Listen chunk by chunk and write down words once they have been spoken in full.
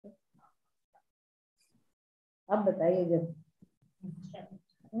अब बताइए जब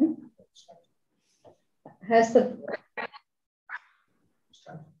has the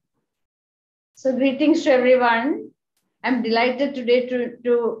So greetings to everyone. I'm delighted today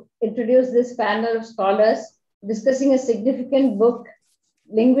to introduce this panel of scholars discussing a significant book,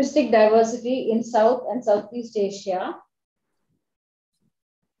 Linguistic Diversity in South and Southeast Asia,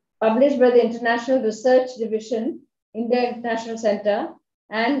 published by the International Research Division, India International Center,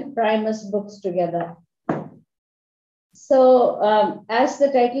 and Primus Books together. So as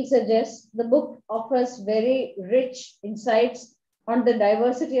the title suggests, the book offers very rich insights on the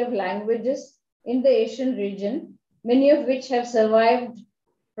diversity of languages in the Asian region, many of which have survived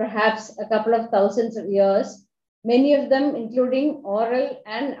perhaps a couple of thousands of years, many of them including oral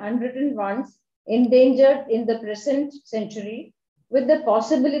and unwritten ones, endangered in the present century with the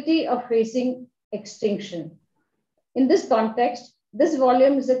possibility of facing extinction. In this context, this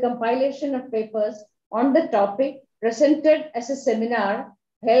volume is a compilation of papers on the topic presented as a seminar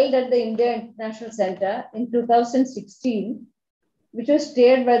held at the India International Center in 2016, which was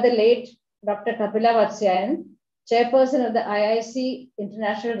chaired by the late Dr. Kapila Vatsyayan, chairperson of the IIC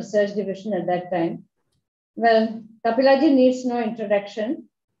International Research Division at that time. Well, Kapilaji needs no introduction.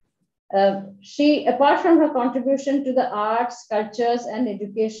 She, apart from her contribution to the arts, cultures, and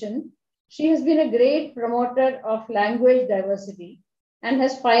education, she has been a great promoter of language diversity and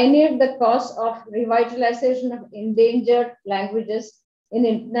has pioneered the cause of revitalization of endangered languages in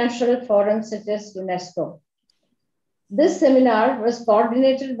international forums such as UNESCO. This seminar was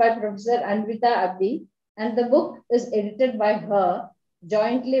coordinated by Professor Anvita Abbi, and the book is edited by her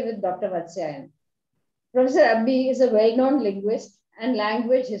jointly with Dr. Vatsyayan. Professor Abbi is a well-known linguist and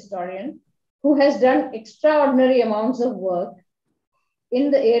language historian who has done extraordinary amounts of work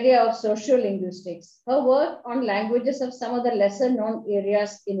in the area of sociolinguistics. Her work on languages of some of the lesser-known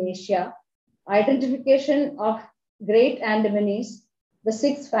areas in Asia, identification of Great Andamanese, the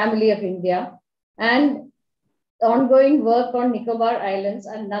sixth family of India, and ongoing work on Nicobar Islands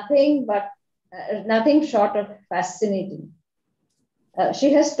are nothing short of fascinating.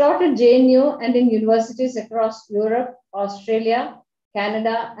 She has taught at JNU and in universities across Europe, Australia,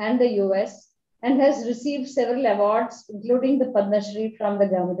 Canada, and the US, and has received several awards, including the Padma Shri from the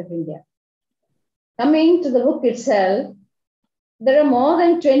Government of India. Coming to the book itself, there are more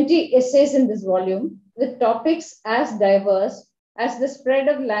than 20 essays in this volume with topics as diverse as the spread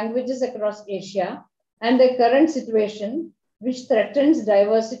of languages across Asia and the current situation, which threatens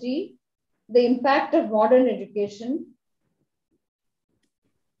diversity, the impact of modern education,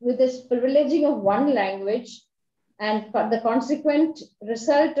 with this privileging of one language and the consequent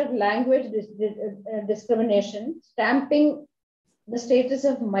result of language discrimination, stamping the status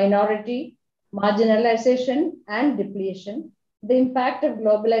of minority, marginalization, and depletion, the impact of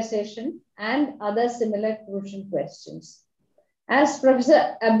globalization, and other similar crucial questions. As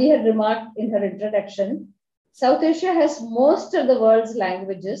Professor Abbi had remarked in her introduction, South Asia has most of the world's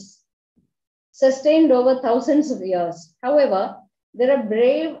languages sustained over thousands of years. However, there are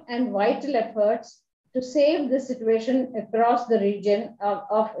brave and vital efforts to save the situation across the region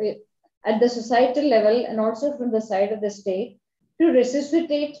at the societal level and also from the side of the state to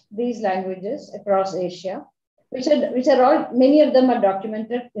resuscitate these languages across Asia, which are all, many of them are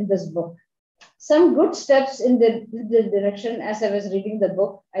documented in this book. Some good steps in the direction as I was reading the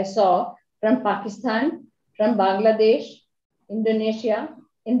book, I saw from Pakistan, from Bangladesh, Indonesia,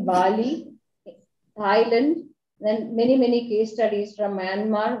 in Bali, Thailand, then many case studies from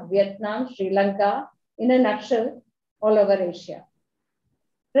Myanmar, Vietnam, Sri Lanka, in a nutshell, all over Asia.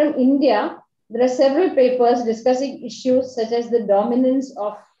 From India, there are several papers discussing issues such as the dominance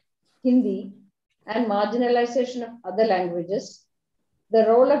of Hindi and marginalization of other languages, the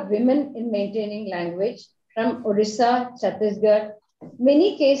role of women in maintaining language from Odisha, Chhattisgarh.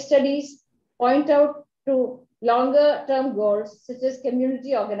 Many case studies point out to longer term goals such as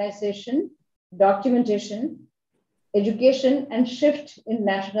community organization, documentation, education, and shift in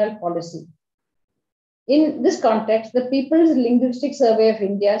national policy. In this context, the People's Linguistic Survey of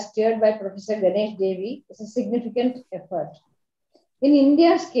India, steered by Professor Ganesh Devi, is a significant effort. In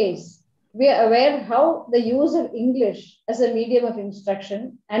India's case, we are aware how the use of English as a medium of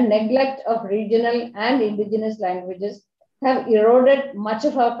instruction and neglect of regional and indigenous languages have eroded much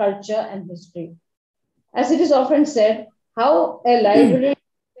of our culture and history. As it is often said, how a library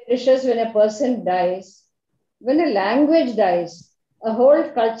perishes when a person dies. When a language dies, a whole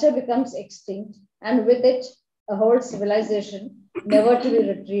culture becomes extinct, and with it, a whole civilization never to be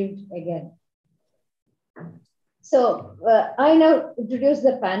retrieved again. So I now introduce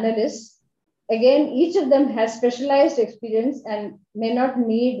the panelists. Again, each of them has specialized experience and may not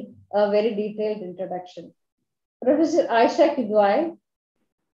need a very detailed introduction. Professor Aisha Kidwai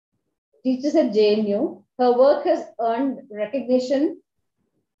teaches at JNU. Her work has earned recognition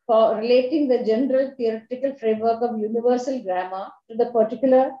for relating the general theoretical framework of universal grammar to the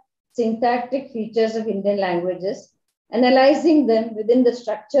particular syntactic features of Indian languages, analyzing them within the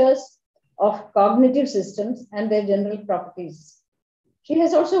structures of cognitive systems and their general properties. She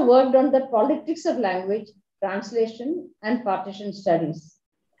has also worked on the politics of language, translation, and partition studies.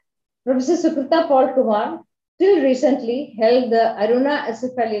 Professor Sukrita Paul Kumar till recently held the Aruna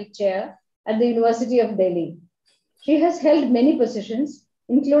Asif Chair at the University of Delhi. She has held many positions,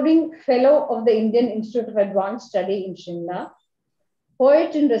 including Fellow of the Indian Institute of Advanced Study in Shimla,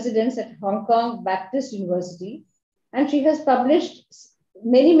 Poet in Residence at Hong Kong Baptist University, and she has published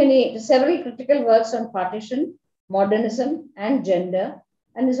several critical works on partition, modernism, and gender,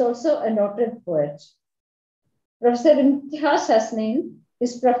 and is also a noted poet. Professor Imtiaz Hasnain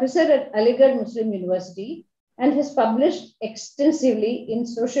is professor at Aligarh Muslim University and has published extensively in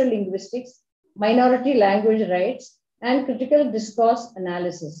social linguistics, minority language rights, and critical discourse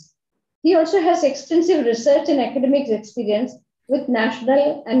analysis. He also has extensive research and academic experience with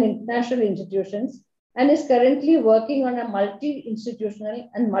national and international institutions and is currently working on a multi-institutional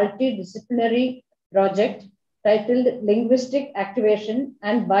and multidisciplinary project titled Linguistic Activation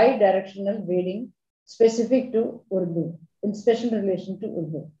and Bidirectional Reading specific to Urdu, in special relation to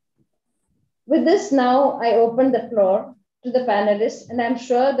Urdu. With this, now I open the floor to the panelists, and I'm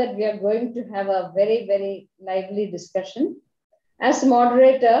sure that we are going to have a very, very lively discussion. As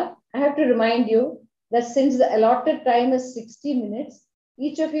moderator, I have to remind you that since the allotted time is 60 minutes,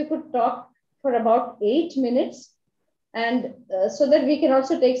 each of you could talk for about 8 minutes, and so that we can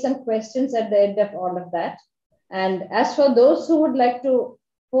also take some questions at the end of all of that. And as for those who would like to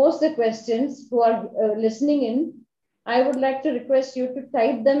pose the questions, who are listening in, I would like to request you to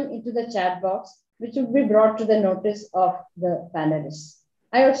type them into the chat box, which will be brought to the notice of the panelists.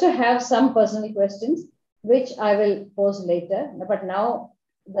 I also have some personal questions, which I will pose later, but now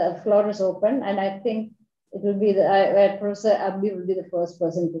the floor is open, and I think it will be Professor Abbi will be the first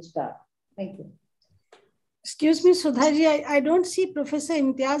person to start. Thank you. Excuse me, Sudhaji, I don't see Professor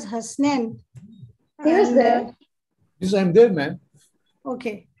Imtiaz Hasnain. He was there. Yes, I'm there, ma'am.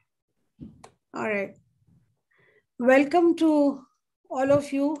 Okay. All right. Welcome to all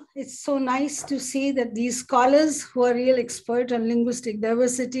of you. It's so nice to see that these scholars who are real expert on linguistic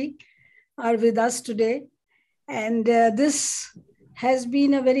diversity are with us today. And this has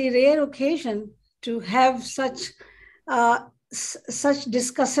been a very rare occasion to have such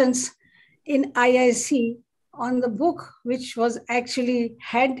discussions in IIC on the book, which was actually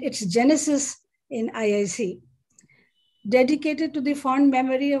had its genesis in IIC. Dedicated to the fond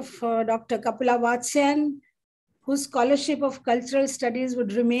memory of Dr. Kapila Vatsyayan, whose scholarship of cultural studies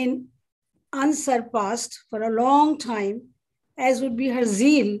would remain unsurpassed for a long time, as would be her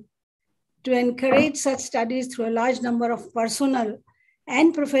zeal to encourage such studies through a large number of personal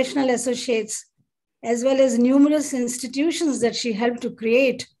and professional associates, as well as numerous institutions that she helped to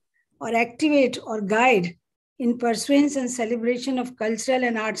create or activate or guide in pursuance and celebration of cultural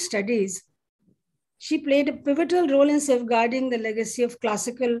and art studies. She played a pivotal role in safeguarding the legacy of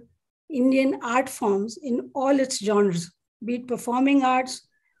classical Indian art forms in all its genres, be it performing arts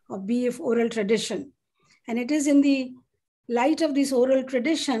or be it oral tradition. And it is in the light of this oral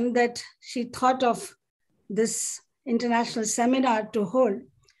tradition that she thought of this international seminar to hold.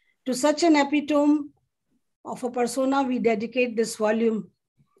 To such an epitome of a persona, we dedicate this volume,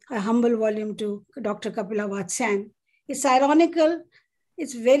 a humble volume, to Dr. Kapila Vatsyayan. It's ironical,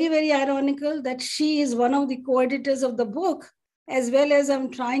 it's very, very ironical that she is one of the co-editors of the book, as well as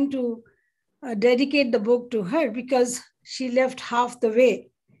I'm trying to dedicate the book to her because she left half the way.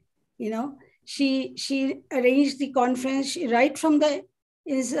 You know, she arranged the conference right from the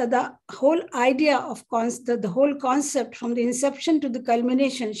whole idea of the whole concept from the inception to the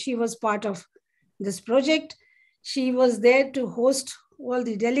culmination. She was part of this project. She was there to host all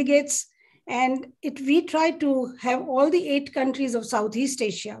the delegates, and we tried to have all the 8 countries of Southeast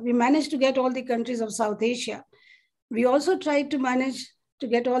Asia. We managed to get all the countries of South Asia. We also tried to manage to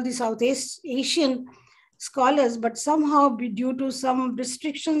get all the Southeast Asian scholars, but somehow due to some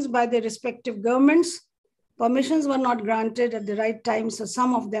restrictions by the respective governments, permissions were not granted at the right time, so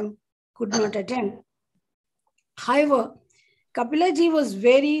some of them could not attend. However, Kapila ji was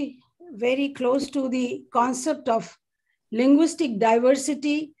very, very close to the concept of linguistic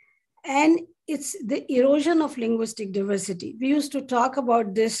diversity and it's the erosion of linguistic diversity. We used to talk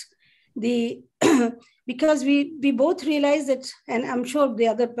about this, because we both realize that, and I'm sure the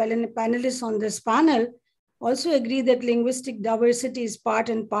other panelists on this panel also agree that linguistic diversity is part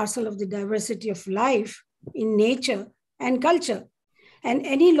and parcel of the diversity of life. in nature and culture. And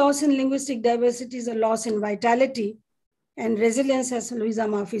any loss in linguistic diversity is a loss in vitality and resilience, as Louisa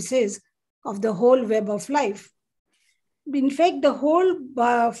Murphy says, of the whole web of life. In fact, the whole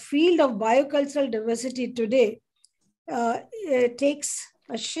field of biocultural diversity today takes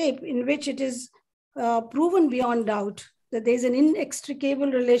a shape in which it is proven beyond doubt that there is an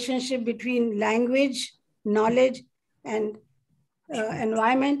inextricable relationship between language, knowledge, and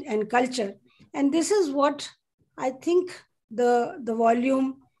environment and culture. And this is what I think the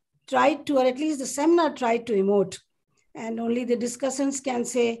volume tried to, or at least the seminar tried to emote. And only the discussants can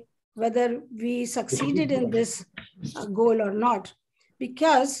say whether we succeeded in this goal or not,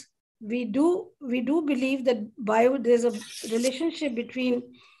 because we do believe that there's a relationship between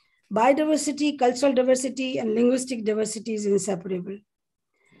biodiversity, cultural diversity, and linguistic diversity is inseparable.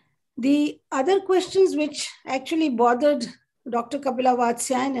 The other questions which actually bothered Dr. Kapila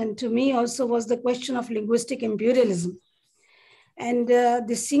Vatsyayan and to me also was the question of linguistic imperialism. And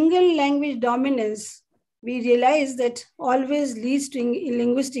the single language dominance, we realize that always leads to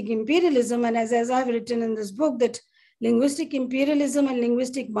linguistic imperialism. And as I've written in this book, that linguistic imperialism and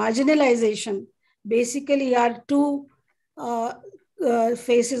linguistic marginalization basically are two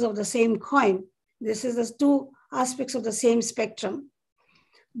faces of the same coin. This is the two aspects of the same spectrum.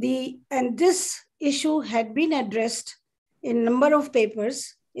 And this issue had been addressed in a number of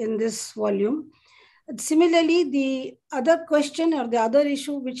papers in this volume. Similarly, the other question or the other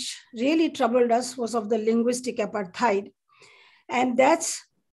issue which really troubled us was of the linguistic apartheid. And that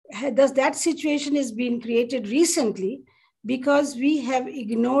situation has been created recently because we have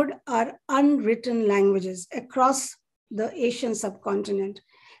ignored our unwritten languages across the Asian subcontinent.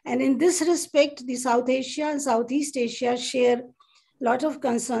 And in this respect, the South Asia and Southeast Asia share a lot of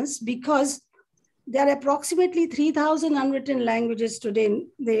concerns because there are approximately 3,000 unwritten languages today in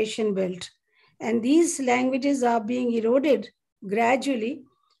the Asian belt. And these languages are being eroded gradually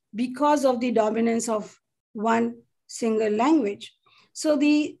because of the dominance of one single language. So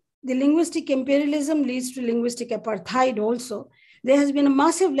the linguistic imperialism leads to linguistic apartheid also. There has been a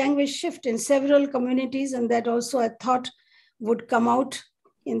massive language shift in several communities, and that also I thought would come out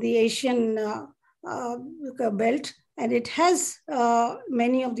in the Asian belt. And it has,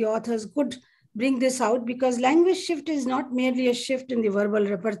 many of the authors could bring this out because language shift is not merely a shift in the verbal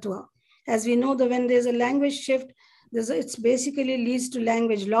repertoire. As we know that when there's a language shift, it basically leads to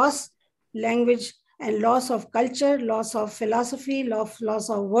language loss, language and loss of culture, loss of philosophy, loss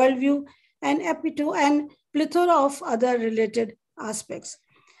of worldview, and plethora of other related aspects.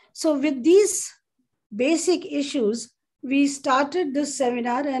 So with these basic issues, we started this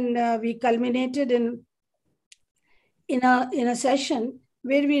seminar and we culminated in a session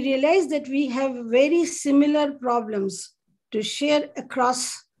where we realized that we have very similar problems to share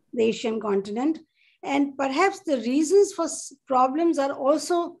across the Asian continent. And perhaps the reasons for problems are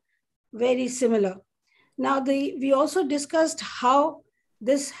also very similar. Now, we also discussed how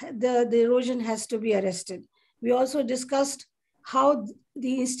the erosion has to be arrested. We also discussed how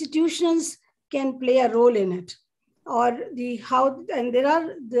the institutions can play a role in it. We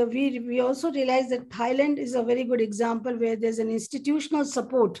also realized that Thailand is a very good example where there's an institutional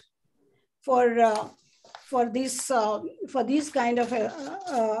support for these kind of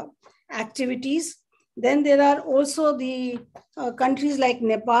activities. Then there are also the countries like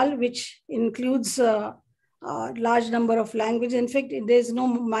Nepal, which includes a large number of languages. In fact, there's no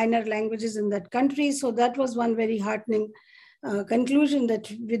minor languages in that country. So that was one very heartening conclusion that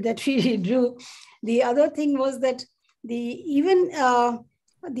we drew. The other thing was that the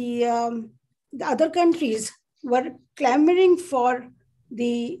other countries were clamoring for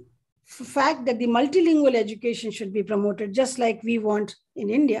the fact that the multilingual education should be promoted, just like we want in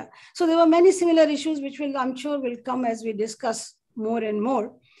India. So there were many similar issues, which I'm sure will come as we discuss more and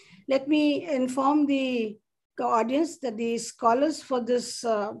more. Let me inform the audience that the scholars for this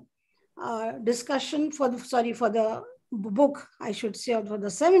discussion, for the book, I should say, or for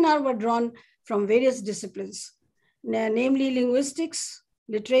the seminar, were drawn from various disciplines, namely linguistics,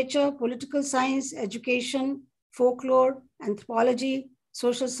 literature, political science, education, folklore, anthropology,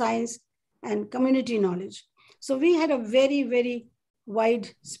 social science, and community knowledge. So we had a very, very wide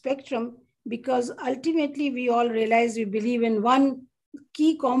spectrum because ultimately we all realize we believe in one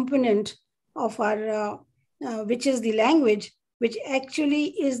key component of our, which is the language, which actually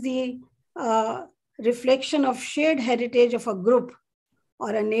is the reflection of shared heritage of a group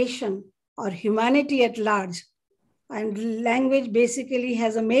or a nation or humanity at large. And language basically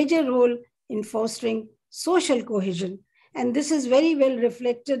has a major role in fostering social cohesion. And this is very well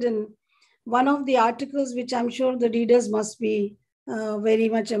reflected in one of the articles, which I'm sure the readers must be very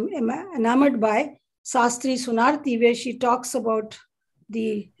much enamored by, Sastri Sunarti, where she talks about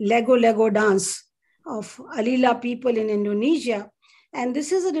the Lego dance of Alila people in Indonesia. And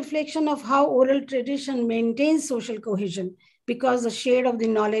this is a reflection of how oral tradition maintains social cohesion, because the share of the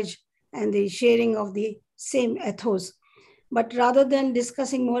knowledge and the sharing of the same ethos. But rather than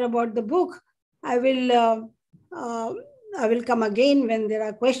discussing more about the book, I will come again when there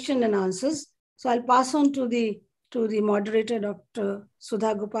are questions and answers. So I'll pass on to the moderator, Dr.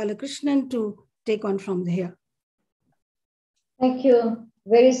 Sudha Gopalakrishnan, to take on from here. Thank you.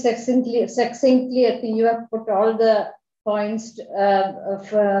 Very succinctly, I think you have put all the points,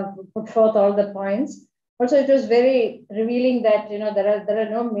 put forth all the points. Also, it was very revealing that there are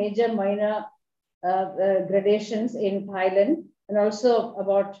no major minor gradations in Thailand, and also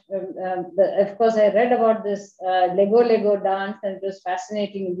about of course I read about this Lego dance, and it was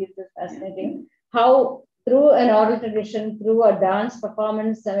fascinating. Indeed, it was fascinating how through an oral tradition, through a dance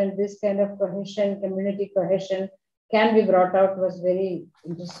performance, I mean, this kind of cohesion, community cohesion can be brought out. Was very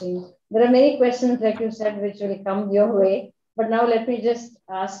interesting. There are many questions, like you said, which will come your way. But now let me just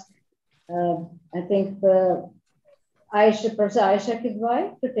ask, I think Professor Aisha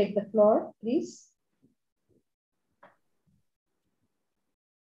Kidwai to take the floor, please.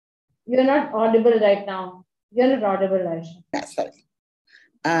 You're not audible right now. You're not audible, Aisha. That's right.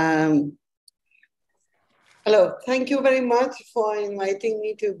 Hello, thank you very much for inviting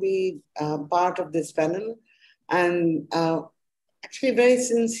me to be part of this panel. And actually, very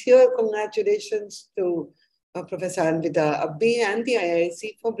sincere congratulations to Professor Anvita, Abbi, and the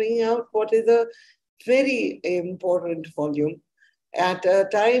IIC for bringing out what is a very important volume at a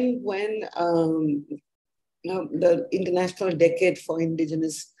time when the International Decade for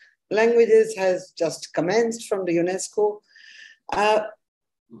Indigenous Languages has just commenced from the UNESCO. I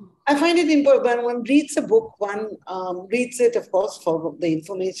find it important when one reads a book, one reads it, of course, for the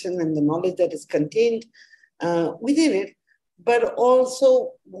information and the knowledge that is contained within it, but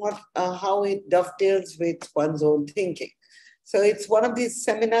also how it dovetails with one's own thinking. So it's one of these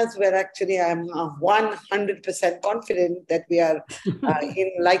seminars where actually I'm 100% confident that we are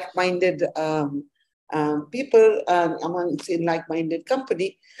in like-minded people, amongst in like-minded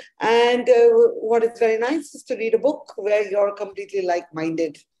company. And what is very nice is to read a book where you're completely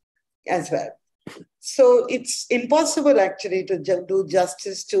like-minded as well. So it's impossible actually to do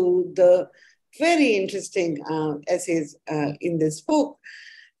justice to the very interesting essays in this book.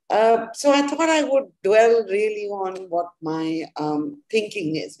 So I thought I would dwell really on what my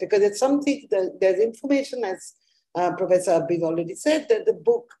thinking is, because it's something that there's information, as Professor Abbi already said, that the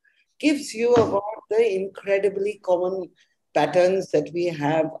book gives you about the incredibly common patterns that we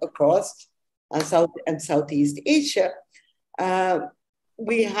have across South and Southeast Asia.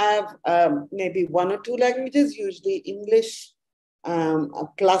 We have maybe one or two languages, usually English,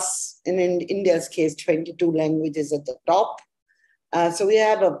 plus in India's case, 22 languages at the top. So we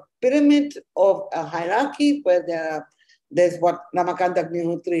have a pyramid of a hierarchy where there's what Ramakant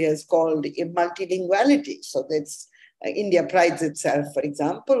Agnihotri has called a multilinguality. So that's India prides itself, for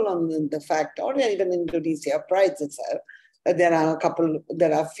example, on the fact, or even Indonesia prides itself, that there are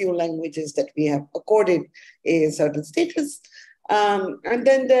a few languages that we have accorded a certain status. And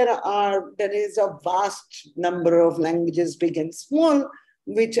then there is a vast number of languages, big and small,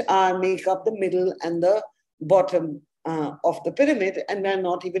 which make up the middle and the bottom of the pyramid, and we're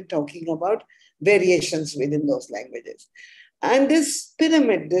not even talking about variations within those languages. And this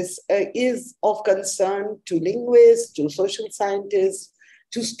pyramid, is of concern to linguists, to social scientists,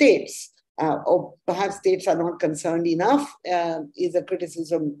 to states, or perhaps states are not concerned enough, is a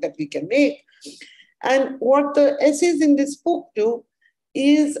criticism that we can make. And what the essays in this book do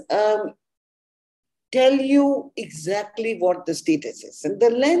is tell you exactly what the status is. And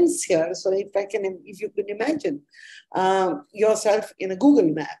the lens here, so if you can imagine yourself in a Google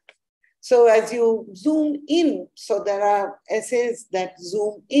map. So as you zoom in, so there are essays that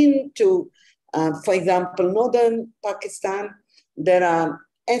zoom into, for example, northern Pakistan. There are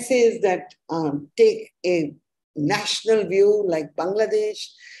essays that take a national view, like Bangladesh.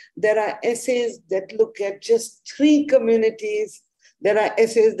 There are essays that look at just 3 communities. There are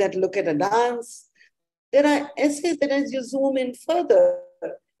essays that look at a dance. There are essays that, as you zoom in further,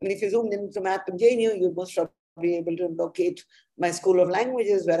 if you zoomed into map in JNU, you most probably be able to locate my School of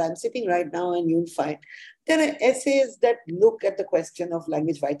Languages where I'm sitting right now, and you'll find there are essays that look at the question of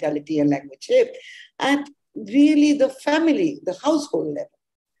language vitality and language shape, and really the family, the household level.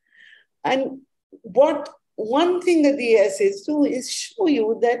 And one thing that the essays do is show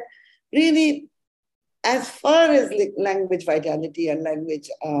you that really, as far as language vitality and language,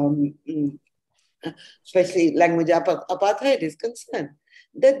 especially language apartheid is concerned,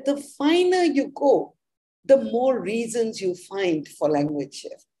 that the finer you go, the more reasons you find for language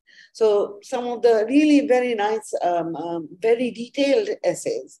shift. So some of the really very nice, very detailed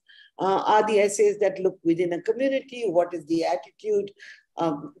essays are the essays that look within a community. What is the attitude?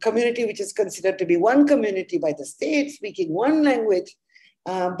 Community which is considered to be one community by the state, speaking one language.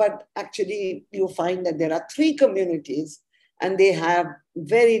 But actually, you find that there are three communities and they have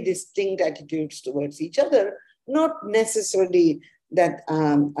very distinct attitudes towards each other, not necessarily that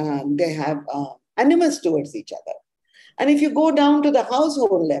they have animus towards each other. And if you go down to the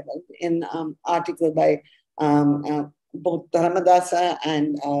household level, in article by both Ramadasa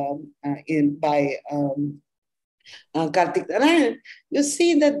and by Karthik Narayan, you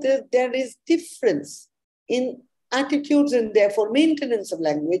see that there is difference in attitudes and therefore maintenance of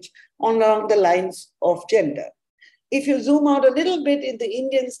language along the lines of gender. If you zoom out a little bit in the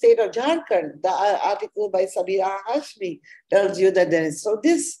Indian state of Jharkhand, the article by Sabira Hashmi tells you that there is. So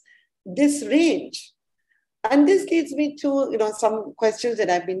this range. And this leads me to some questions that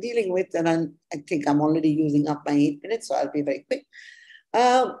I've been dealing with, and I think I'm already using up my 8 minutes, so I'll be very quick.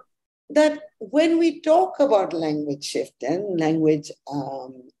 That when we talk about language shift and language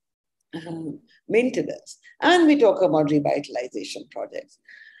maintenance, and we talk about revitalization projects,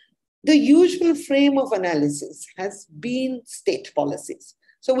 the usual frame of analysis has been state policies.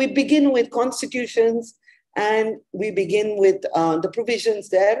 So we begin with constitutions, and we begin with the provisions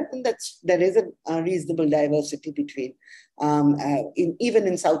there, and there is a reasonable diversity between, even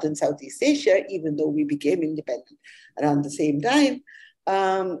in South and Southeast Asia, even though we became independent around the same time,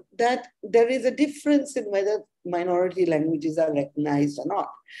 that there is a difference in whether minority languages are recognized or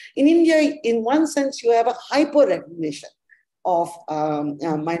not. In India, in one sense, you have a hyper-recognition of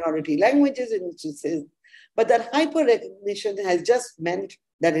minority languages, in which it says, but that hyper-recognition has just meant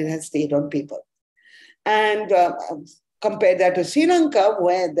that it has stayed on paper. And compare that to Sri Lanka,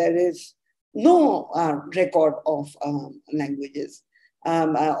 where there is no record of languages,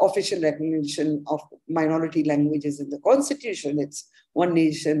 official recognition of minority languages in the constitution. It's one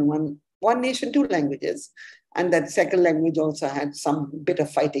nation, two languages. And that second language also had some bit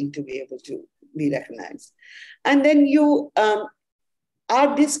of fighting to be able to be recognized. And then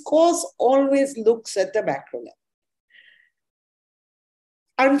our discourse always looks at the macro level.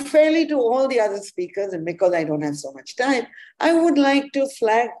 Unfairly to all the other speakers, and because I don't have so much time, I would like to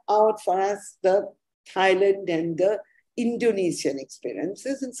flag out for us the Thailand and the Indonesian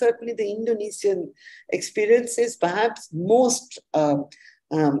experiences. And certainly the Indonesian experience is perhaps most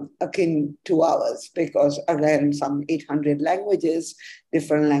akin to ours, because again, some 800 languages,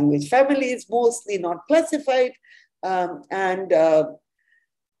 different language families, mostly not classified. And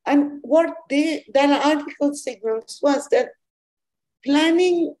what that article signals was that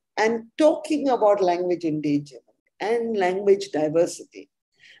planning and talking about language endangerment and language diversity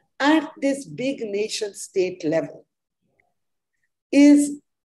at this big nation state level is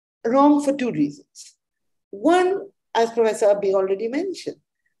wrong for two reasons. One, as Professor Abbi already mentioned,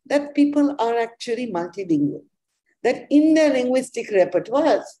 that people are actually multilingual, that in their linguistic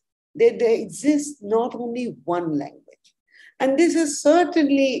repertoires, there exists not only one language. And this is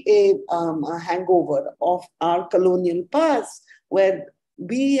certainly a hangover of our colonial past, where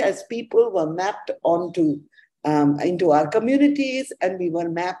we as people were mapped onto into our communities, and we were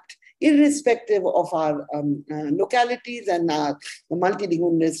mapped irrespective of our localities and the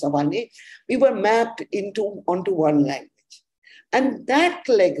multilingualness of our name. We were mapped onto one language. And that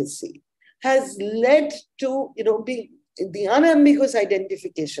legacy has led to the unambiguous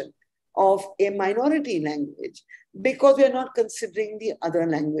identification of a minority language, because we are not considering the other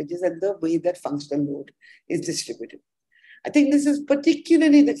languages and the way that functional load is distributed. I think this is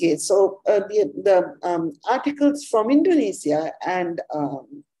particularly the case. So the articles from Indonesia and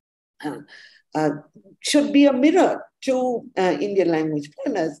should be a mirror to Indian language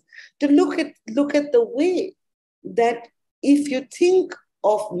planners to look at the way that if you think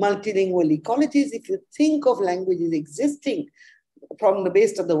of multilingual ecologies, if you think of languages existing from the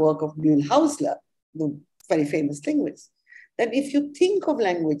base of the work of Mühlhäusler, the very famous linguist, that if you think of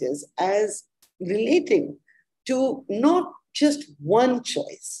languages as relating to not just one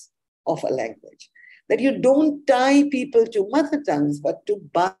choice of a language, that you don't tie people to mother tongues, but to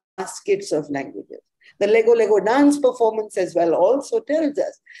baskets of languages. The Lego dance performance as well also tells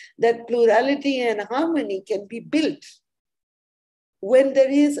us that plurality and harmony can be built when there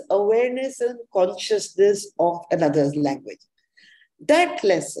is awareness and consciousness of another's language. That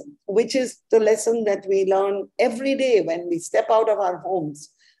lesson, which is the lesson that we learn every day when we step out of our homes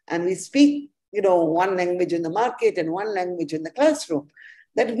and we speak, one language in the market and one language in the classroom,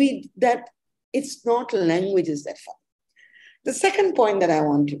 that it's not languages that form. The second point that I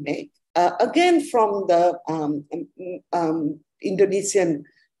want to make again from the Indonesian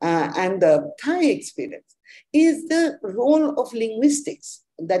and the Thai experience, is the role of linguistics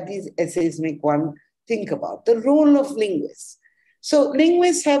that these essays make one think about, the role of linguists. So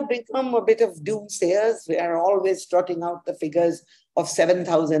linguists have become a bit of doomsayers. We are always trotting out the figures of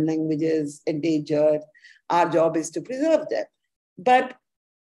 7,000 languages endangered. Our job is to preserve them. But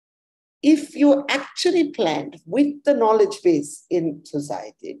if you actually planned with the knowledge base in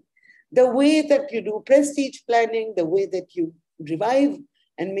society, the way that you do prestige planning, the way that you revive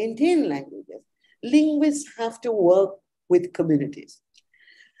and maintain languages, linguists have to work with communities.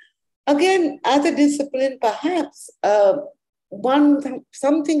 Again, as a discipline, perhaps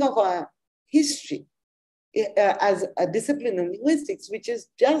something of our history as a discipline of linguistics, which is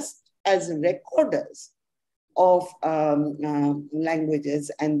just as recorders of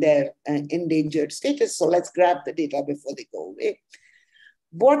languages and their endangered status. So let's grab the data before they go away.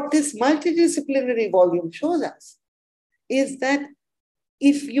 What this multidisciplinary volume shows us is that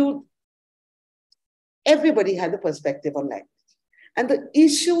everybody had a perspective on language. And the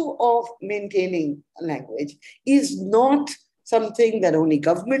issue of maintaining language is not something that only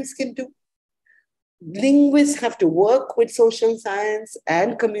governments can do. Linguists have to work with social science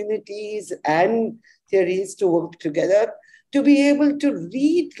and communities and theories to work together to be able to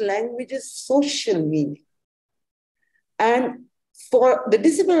read language's social meaning. And for the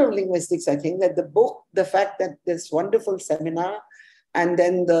discipline of linguistics, I think that the book, the fact that this wonderful seminar and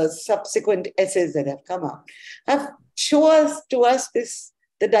then the subsequent essays that have come out have shown to us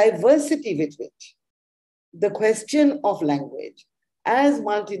the diversity with which the question of language as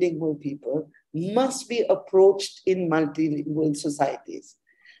multilingual people must be approached in multilingual societies.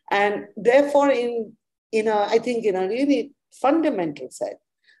 And therefore, in a really fundamental sense,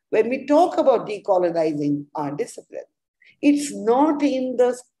 when we talk about decolonizing our discipline, it's not in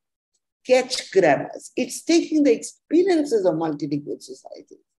the sketch grammars. It's taking the experiences of multilingual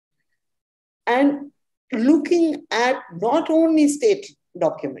societies and looking at not only state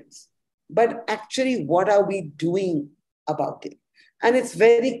documents, but actually what are we doing about it. And it's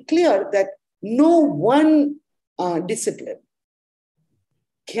very clear that no one discipline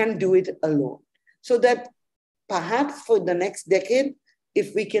can do it alone. So that perhaps for the next decade,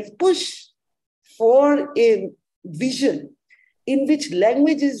 if we can push for a vision in which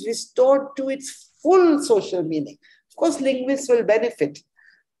language is restored to its full social meaning, of course, linguists will benefit,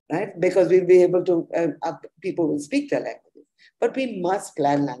 right? Because we'll be able to, people will speak their languages. But we must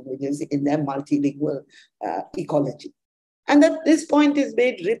plan languages in their multilingual ecology. And that this point is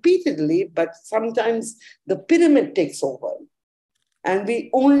made repeatedly, but sometimes the pyramid takes over and we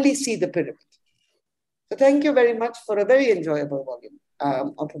only see the pyramid. So thank you very much for a very enjoyable volume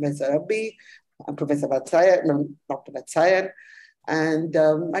of Professor Abbi, Professor Vatsyayan, Dr. Vatsyayan. And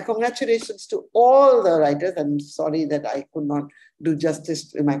my congratulations to all the writers. I'm sorry that I could not do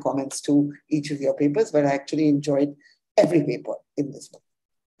justice in my comments to each of your papers, but I actually enjoyed every paper in this book.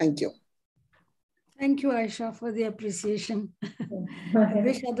 Thank you. Thank you, Aisha, for the appreciation. I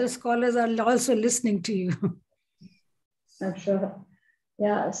wish other scholars are also listening to you. I'm sure.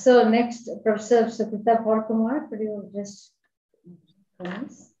 Yeah, so next, Professor Sapita Porkumar, could you just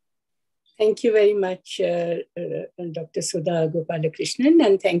comments? Thank you very much, Dr. Sudha Gopalakrishnan,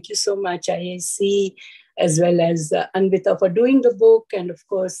 and thank you so much, IIC, as well as Anvita for doing the book, and of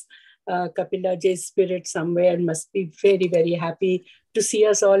course, Kapila J's spirit somewhere must be very, very happy to see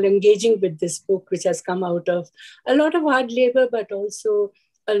us all engaging with this book, which has come out of a lot of hard labor, but also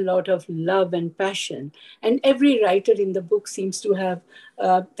a lot of love and passion. And every writer in the book seems to have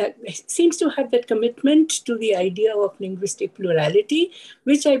that commitment to the idea of linguistic plurality,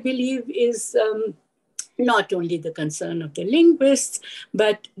 which I believe is not only the concern of the linguists,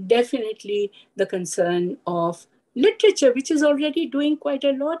 but definitely the concern of literature, which is already doing quite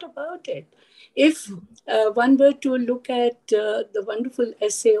a lot about it. If one were to look at the wonderful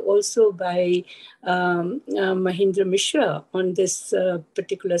essay also by Mahindra Mishra on this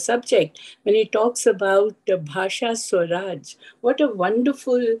particular subject, when he talks about Bhasha Swaraj, what a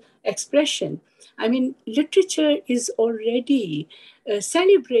wonderful expression. I mean, literature is already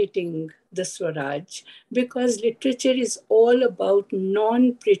celebrating the Swaraj, because literature is all about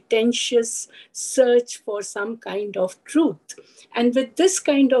non-pretentious search for some kind of truth. And with this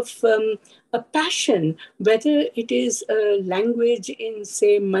kind of a passion, whether it is a language in,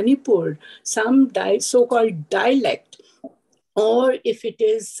 say, Manipur, some so-called dialect, or if it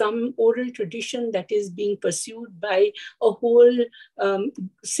is some oral tradition that is being pursued by a whole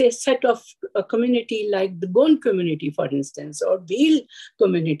say set of a community like the Gond community, for instance, or Bhil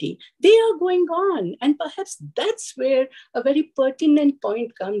community, they are going on. And perhaps that's where a very pertinent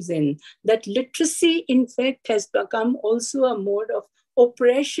point comes in, that literacy, in fact, has become also a mode of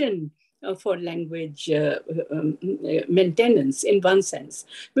oppression for language maintenance in one sense,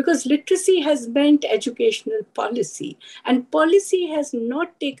 because literacy has meant educational policy, and policy has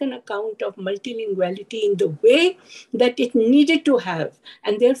not taken account of multilinguality in the way that it needed to have.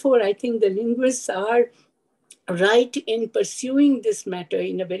 And therefore, I think the linguists are right in pursuing this matter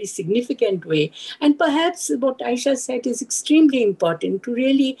in a very significant way. And perhaps what Aisha said is extremely important, to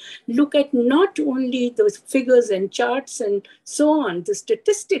really look at not only those figures and charts and so on, the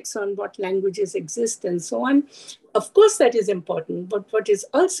statistics on what languages exist and so on. Of course, that is important, but what is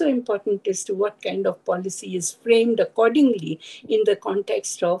also important is to what kind of policy is framed accordingly in the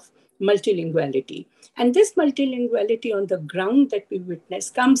context of multilinguality. And this multilinguality on the ground that we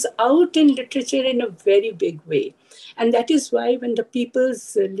witness comes out in literature in a very big way. And that is why when the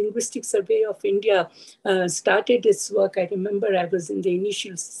People's Linguistic Survey of India started its work, I remember I was in the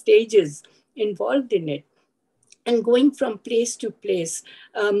initial stages involved in it. And going from place to place,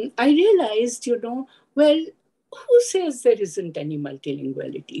 I realized, well, who says there isn't any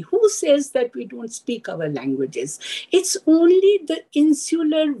multilinguality? Who says that we don't speak our languages? It's only the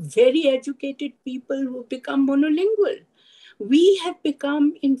insular, very educated people who become monolingual. We have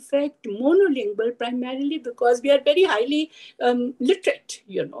become, in fact, monolingual primarily because we are very highly literate,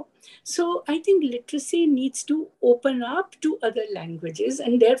 So I think literacy needs to open up to other languages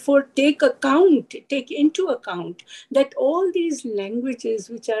and therefore take into account that all these languages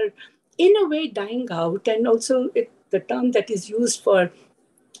which are in a way dying out, and also the term that is used for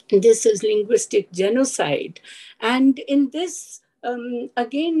this is linguistic genocide. And in this,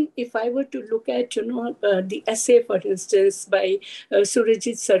 again, if I were to look at, the essay, for instance, by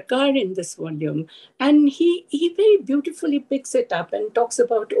Surajit Sarkar in this volume, and he very beautifully picks it up and talks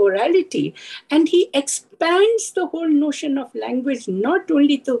about orality, and he expands the whole notion of language, not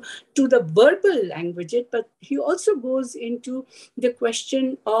only to the verbal language, but he also goes into the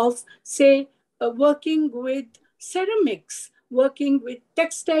question of, say, working with ceramics, working with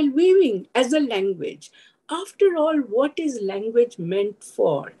textile weaving as a language. After all, what is language meant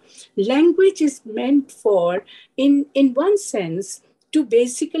for? Language is meant for, in one sense, to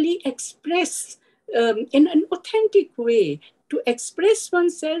basically express in an authentic way, to express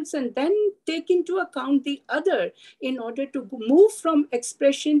oneself and then take into account the other in order to move from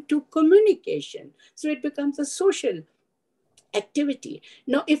expression to communication. So it becomes a social activity.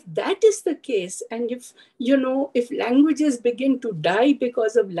 Now, if that is the case, and if languages begin to die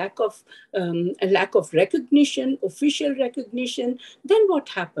because of lack of recognition, official recognition, then what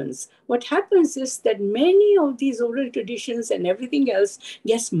happens? What happens is that many of these oral traditions and everything else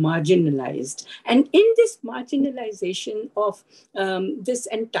gets marginalized. And in this marginalization of this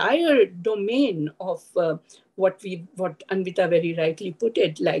entire domain of what Anvita very rightly put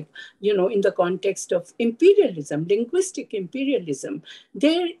it, like, in the context of imperialism, linguistic imperialism,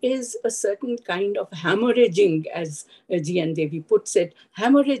 there is a certain kind of hemorrhaging, as G.N. Devi puts it,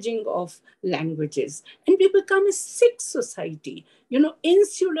 hemorrhaging of languages. And we become a sick society,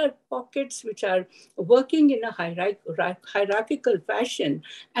 insular pockets which are working in a hierarchical fashion.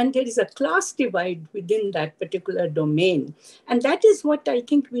 And there is a class divide within that particular domain. And that is what I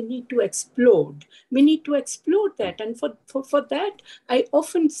think we need to explode. We need to explore that. And for that, I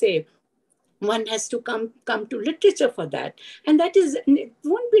often say, one has to come to literature for that. And that is, it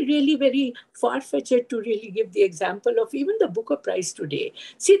won't be really very far-fetched to really give the example of even the Booker Prize today.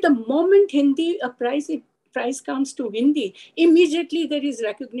 See, the moment prize comes to Hindi, immediately there is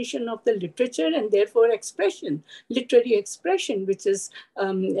recognition of the literature and therefore literary expression, which is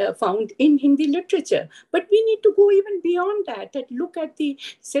found in Hindi literature. But we need to go even beyond that and look at the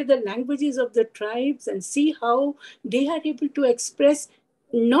languages of the tribes and see how they are able to express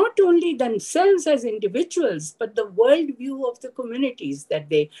not only themselves as individuals, but the worldview of the communities that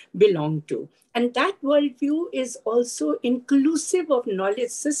they belong to. And that worldview is also inclusive of knowledge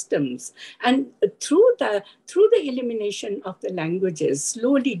systems. And through the elimination of the languages,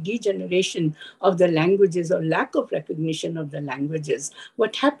 slowly degeneration of the languages or lack of recognition of the languages,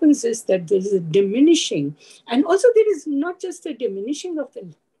 what happens is that there is a diminishing, and also there is not just a diminishing of the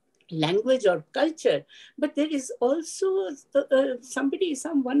language or culture, but there is also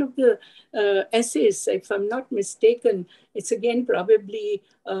one of the essays, if I'm not mistaken, it's again probably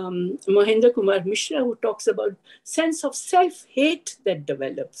Mahendra Kumar Mishra, who talks about sense of self-hate that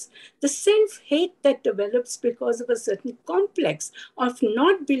develops. The self-hate that develops because of a certain complex of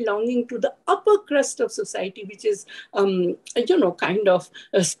not belonging to the upper crust of society, which is, kind of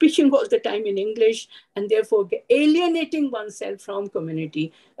speaking all the time in English, and therefore alienating oneself from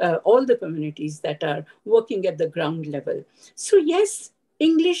community, all the communities that are working at the ground level. So yes,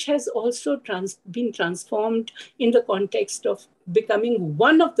 English has also been transformed in the context of becoming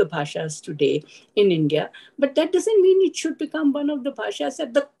one of the bhashas today in India. But that doesn't mean it should become one of the bhashas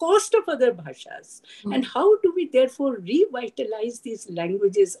at the cost of other bhashas. Mm. And how do we therefore revitalize these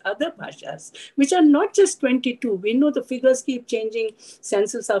languages, other bhashas, which are not just 22? We know the figures keep changing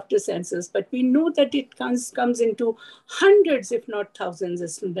census after census, but we know that it comes into hundreds, if not thousands,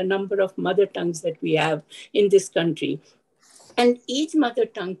 as to the number of mother tongues that we have in this country. And each mother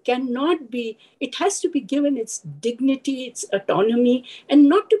tongue cannot be, it has to be given its dignity, its autonomy, and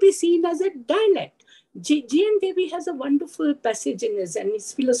not to be seen as a dialect. G.N. Devi has a wonderful passage in his, and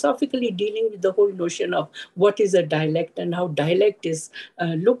he's philosophically dealing with the whole notion of what is a dialect and how dialect is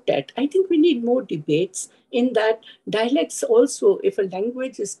looked at. I think we need more debates in that. Dialects also, if a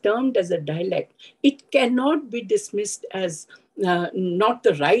language is termed as a dialect, it cannot be dismissed as not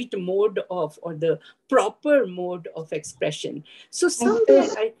the right mode of, or the proper mode of expression. So somewhere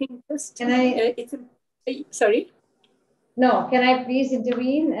I think just, sorry? No, can I please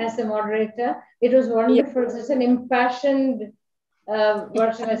intervene as a moderator? It was wonderful. Yeah. It's an impassioned,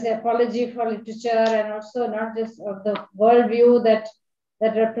 what shall I say, apology for literature, and also not just of the worldview that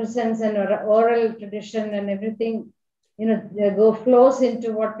represents an oral tradition and everything, flows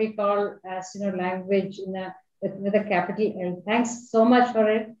into what we call as, language with a capital L. Thanks so much for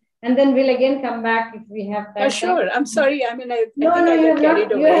it. And then we'll again come back if we have time. Sure. I'm sorry. I mean, you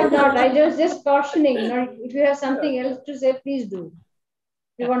have not. I was just cautioning. If you have something else to say, please do.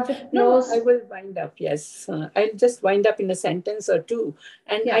 You want to close? No, I will wind up. Yes, I'll just wind up in a sentence or two.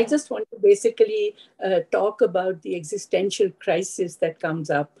 And I just want to basically talk about the existential crisis that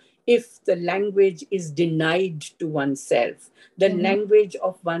comes up if the language is denied to oneself, the language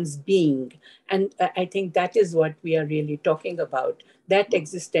of one's being. And I think that is what we are really talking about, that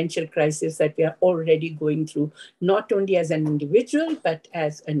existential crisis that we are already going through, not only as an individual, but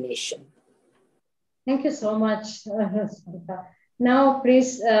as a nation. Thank you so much. Now,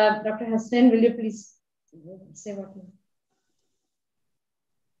 please, Dr. Hasnain, will you please say what you...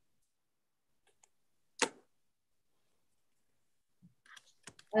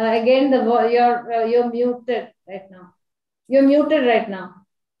 Again, you're muted right now. You're muted right now.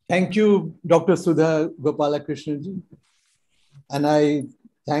 Thank you, Dr. Sudha Gopalakrishnan. And I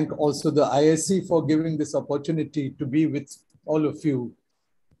thank also the ISC for giving this opportunity to be with all of you,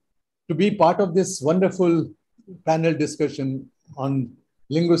 to be part of this wonderful panel discussion on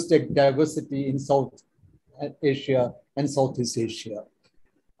linguistic diversity in South Asia and Southeast Asia.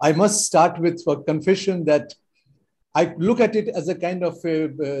 I must start with a confession that I look at it as a kind of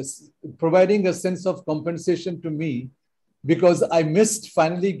providing a sense of compensation to me, because I missed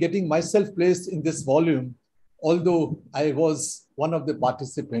finally getting myself placed in this volume, although I was one of the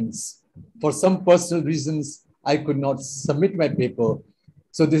participants. For some personal reasons, I could not submit my paper.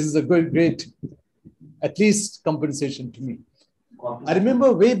 So this is a great, at least, compensation to me. I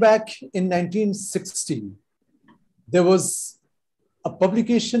remember way back in 1960, there was a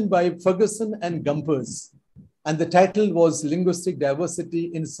publication by Ferguson and Gumpers, and the title was Linguistic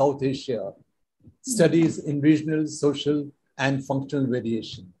Diversity in South Asia, Studies in Regional, Social, and Functional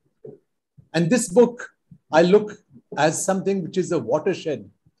Variation. And this book, I look as something which is a watershed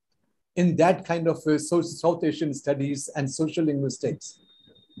in that kind of South Asian studies and social linguistics,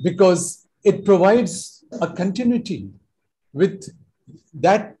 because it provides a continuity with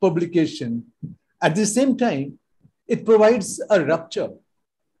that publication. At the same time, it provides a rupture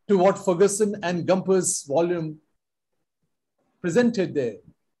to what Ferguson and Gumpers' volume presented there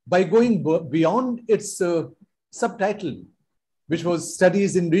by going beyond its subtitle, which was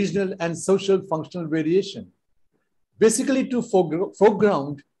Studies in Regional and Social Functional Variation, basically to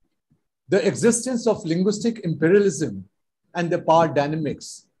foreground the existence of linguistic imperialism and the power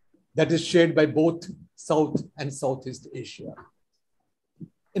dynamics that is shared by both South and Southeast Asia.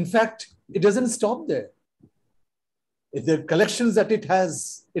 In fact, it doesn't stop there. The collections that it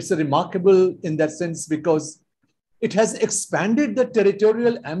has, it's remarkable in that sense because it has expanded the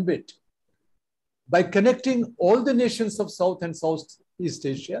territorial ambit by connecting all the nations of South and Southeast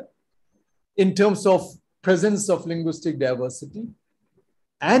Asia in terms of presence of linguistic diversity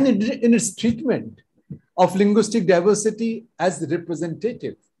and in its treatment of linguistic diversity as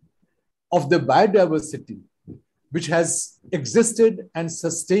representative of the biodiversity which has existed and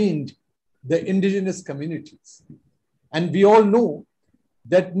sustained the indigenous communities. And we all know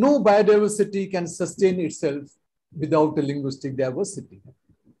that no biodiversity can sustain itself without a linguistic diversity.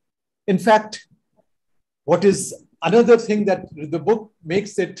 In fact, what is another thing that the book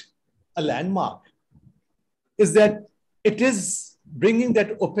makes it a landmark is that it is bringing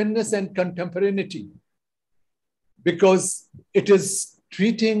that openness and contemporaneity, because it is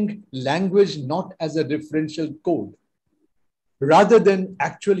treating language not as a referential code, rather than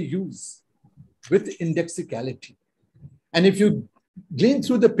actual use with indexicality. And if you glean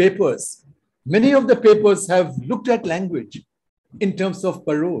through the papers, many of the papers have looked at language in terms of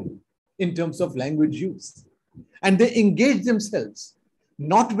parole, in terms of language use. And they engage themselves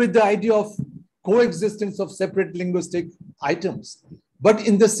not with the idea of coexistence of separate linguistic items, but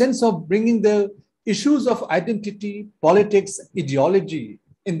in the sense of bringing the issues of identity, politics, ideology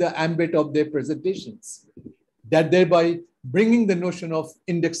in the ambit of their presentations, that thereby bringing the notion of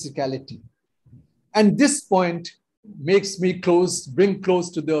indexicality. And this point makes me bring close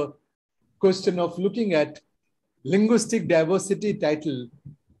to the question of looking at linguistic diversity title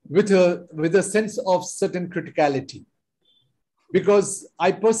with a sense of certain criticality. Because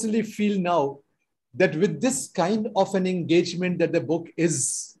I personally feel now that with this kind of an engagement that the book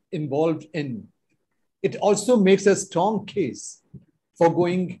is involved in, it also makes a strong case for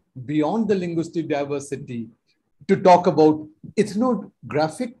going beyond the linguistic diversity to talk about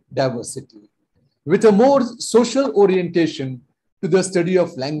ethnographic diversity with a more social orientation to the study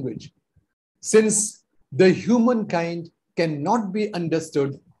of language, since the humankind cannot be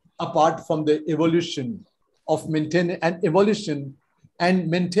understood apart from the evolution and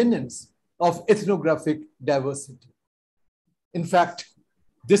maintenance of ethnographic diversity. In fact,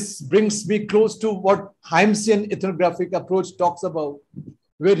 this brings me close to what Heimsian ethnographic approach talks about,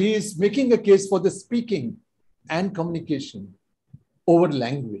 where he is making a case for the speaking and communication over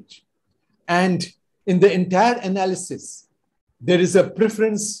language. And in the entire analysis, there is a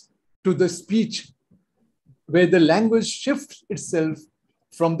preference to the speech where the language shifts itself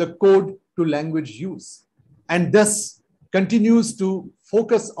from the code to language use, and thus continues to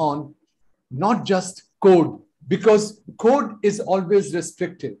focus on not just code, because code is always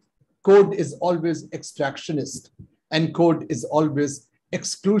restrictive, code is always extractionist, and code is always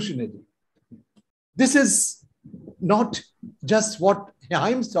exclusionary. This is not just what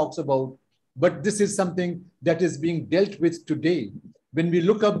Himes talks about, but this is something that is being dealt with today when we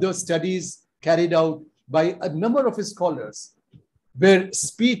look up the studies carried out by a number of scholars, where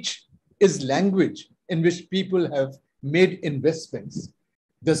speech is language in which people have made investments,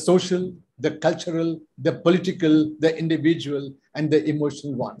 the social, the cultural, the political, the individual, and the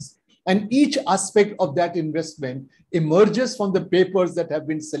emotional ones. And each aspect of that investment emerges from the papers that have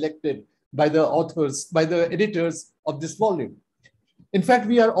been selected by the authors, by the editors of this volume. In fact,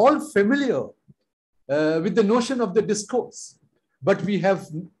 we are all familiar with the notion of the discourse, but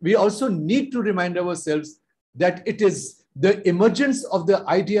we also need to remind ourselves that it is the emergence of the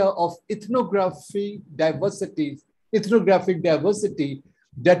idea of ethnographic diversity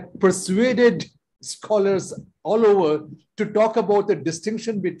that persuaded scholars all over to talk about the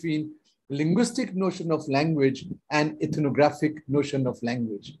distinction between linguistic notion of language and ethnographic notion of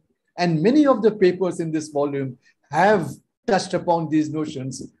language. And many of the papers in this volume have touched upon these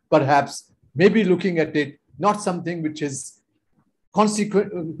notions, perhaps maybe looking at it not something which is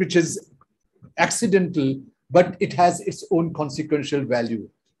accidental, but it has its own consequential value.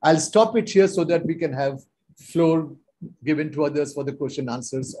 I'll stop it here so that we can have floor given to others for the question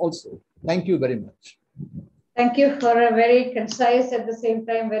answers also. Thank you very much. Thank you for a very concise, at the same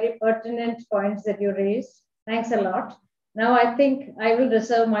time, very pertinent points that you raised. Thanks a lot. Now, I think I will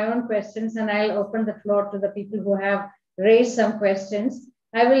reserve my own questions and I'll open the floor to the people who have raised some questions.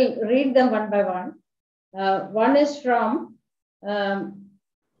 I will read them one by one. One is from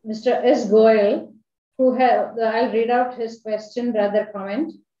Mr. S. Goyal, I'll read out his question, rather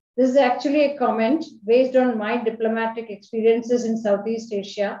comment. This is actually a comment based on my diplomatic experiences in Southeast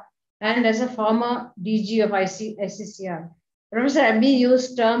Asia and as a former DG of ICCR. Professor Abbi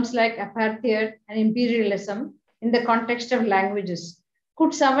used terms like apartheid and imperialism in the context of languages.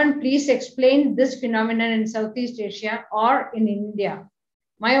 Could someone please explain this phenomenon in Southeast Asia or in India?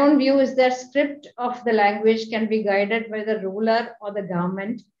 My own view is that script of the language can be guided by the ruler or the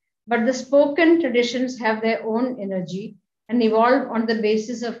government, but the spoken traditions have their own energy and evolve on the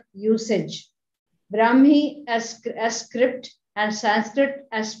basis of usage. Brahmi as script and Sanskrit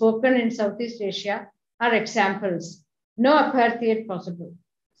as spoken in Southeast Asia are examples. No apartheid possible.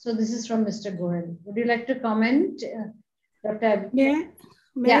 So this is from Mr. Goel. Would you like to comment, Dr. Abbi? Yeah,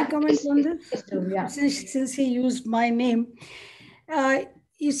 May I comment on this? Yeah. Since he used my name.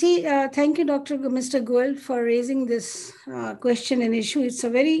 You see, thank you, Mr. Goel, for raising this question and issue. It's a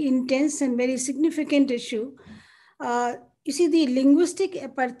very intense and very significant issue. You see, the linguistic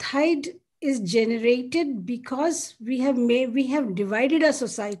apartheid is generated because we have divided our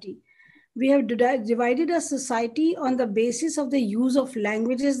society. We have divided our society on the basis of the use of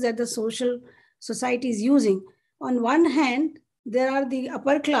languages that the social society is using. On one hand, there are the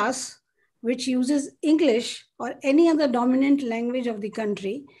upper class, which uses English or any other dominant language of the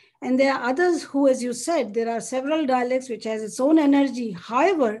country. And there are others who, as you said, there are several dialects which has its own energy.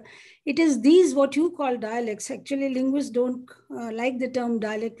 However, it is these what you call dialects. Actually, linguists don't like the term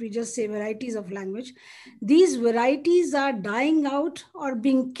dialect. We just say varieties of language. These varieties are dying out or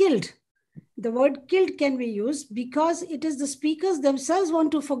being killed. The word killed can be used because it is the speakers themselves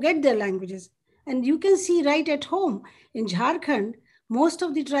want to forget their languages. And you can see right at home in Jharkhand, most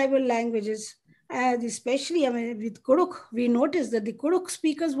of the tribal languages, especially with Kurukh, we notice that the Kurukh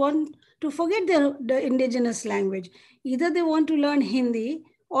speakers want to forget the indigenous language. Either they want to learn Hindi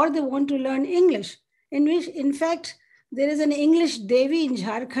or they want to learn English, in which, in fact, there is an English Devi in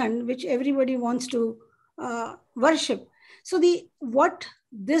Jharkhand, which everybody wants to worship. So what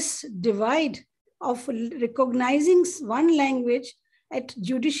this divide of recognizing one language at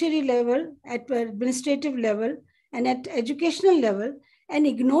judiciary level, at administrative level, and at educational level, and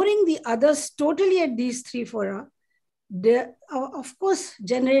ignoring the others totally at these three fora, of course,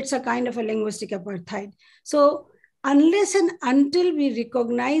 generates a kind of a linguistic apartheid. So unless and until we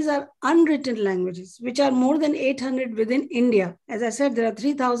recognize our unwritten languages, which are more than 800 within India, as I said, there are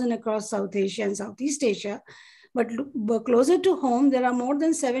 3,000 across South Asia and Southeast Asia, but closer to home, there are more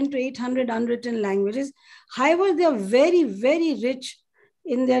than 700 to 800 unwritten languages. However, they are very, very rich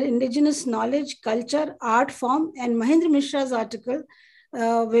in their indigenous knowledge, culture, art form, and Mahendra Mishra's article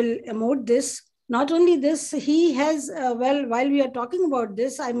will emote this. Not only this, he has, while we are talking about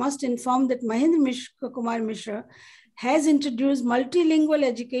this, I must inform that Mahendra Kumar Mishra has introduced multilingual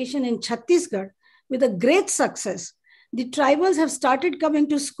education in Chhattisgarh with a great success. The tribals have started coming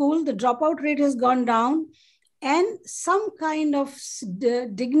to school, the dropout rate has gone down, and some kind of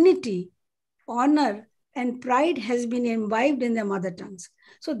dignity, honor, and pride has been imbibed in their mother tongues.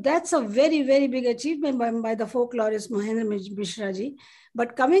 So that's a very, very big achievement by the folklorist Mahendra Mishra ji.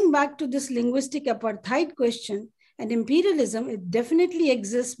 But coming back to this linguistic apartheid question and imperialism, it definitely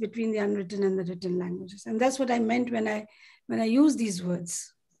exists between the unwritten and the written languages. And that's what I meant when I use these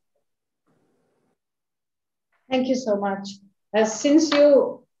words. Thank you so much. Since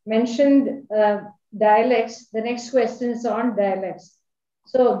you mentioned dialects, the next question is on dialects.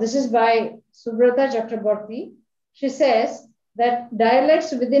 So this is by Subrata Chakraborty. She says that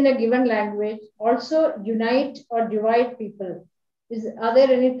dialects within a given language also unite or divide people. Are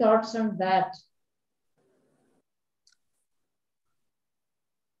there any thoughts on that?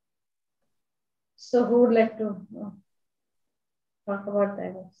 So who would like to talk about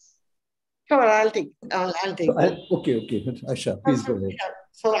dialects? Sure, I'll take. Okay. Asha, please go ahead.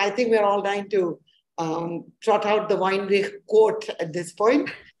 So I think we're all dying to trot out the Weinreich quote at this point.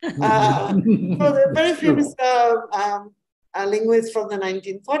 So the very famous linguist from the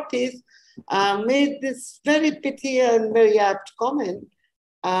 1940s made this very pithy and very apt comment,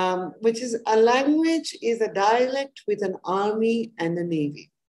 which is a language is a dialect with an army and a navy.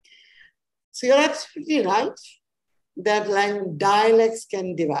 So you're absolutely right that dialects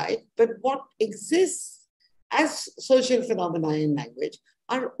can divide, but what exists as social phenomena in language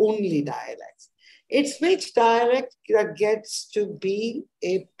are only dialects. It's which dialect that gets to be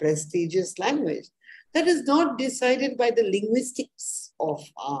a prestigious language. That is not decided by the linguistics of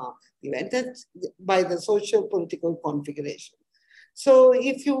the event, that's by the social political configuration. So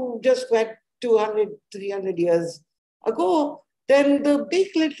if you just went 200, 300 years ago, then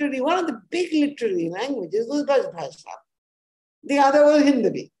one of the big literary languages was Brajbhasha. The other was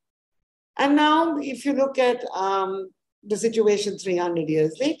Hindi. And now if you look at the situation 300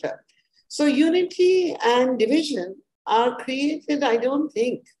 years later, so unity and division are created, I don't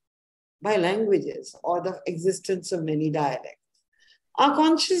think, by languages or the existence of many dialects. Our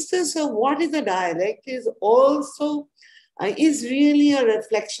consciousness of what is a dialect is also, is really a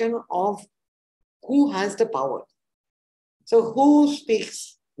reflection of who has the power. So who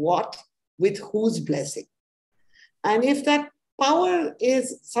speaks what with whose blessing? And if that power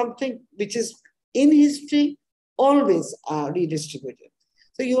is something which is in history, always redistributed.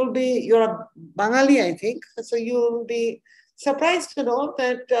 So you're a Bengali, I think, so you'll be surprised to know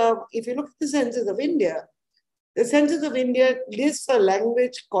that if you look at the census of India, the census of India lists a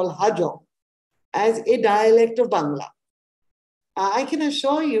language called Hajong as a dialect of Bangla. I can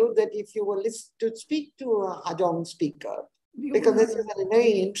assure you that if you were to speak to a Hajong speaker, because this is a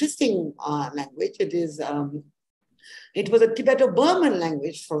very interesting language, it was a Tibeto-Burman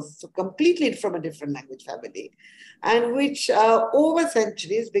language completely from a different language family, and which over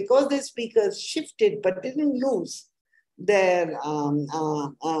centuries, because the speakers shifted but didn't lose their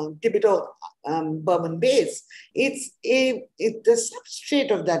Tibeto-Burman base, the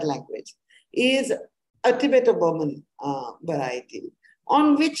substrate of that language is a Tibeto-Burman variety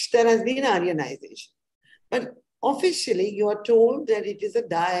on which there has been Aryanization. But officially, you are told that it is a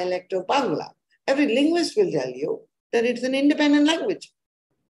dialect of Bangla. Every linguist will tell you that it's an independent language.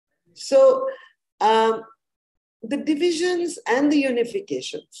 So the divisions and the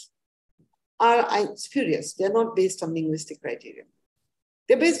unifications are spurious. They're not based on linguistic criteria.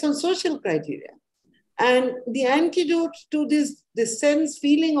 They're based on social criteria. And the antidote to this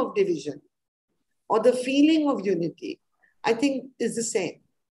feeling of division or the feeling of unity, I think is the same.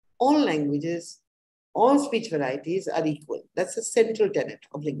 All languages, all speech varieties are equal. That's a central tenet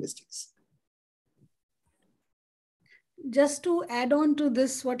of linguistics. Just to add on to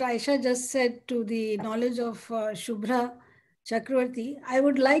this, what Aisha just said to the knowledge of Shubhra Chakravarti, I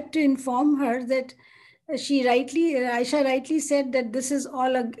would like to inform her that Aisha rightly said that this is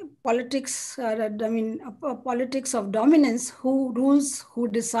all a politics, a politics of dominance, who rules, who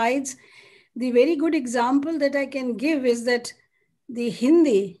decides. The very good example that I can give is that the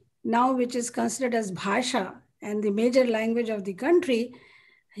Hindi, now which is considered as Bhasha and the major language of the country,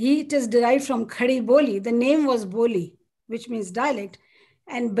 it is derived from Khadi Boli. The name was Boli, which means dialect.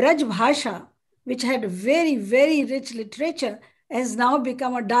 And Braj Bhasha, which had very, very rich literature, has now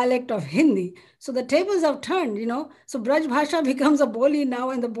become a dialect of Hindi. So the tables have turned, So Braj Bhasha becomes a Boli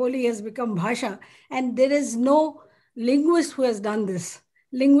now, and the Boli has become Bhasha. And there is no linguist who has done this.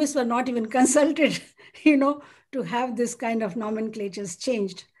 Linguists were not even consulted, to have this kind of nomenclatures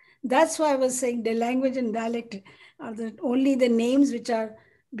changed. That's why I was saying the language and dialect are only the names which are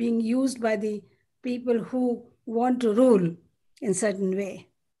being used by the people who want to rule in certain way.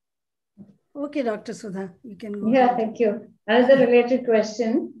 Okay, Dr. Sudha, you can go ahead. Thank you. Another related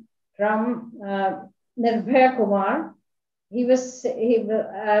question from Nirbhaya Kumar.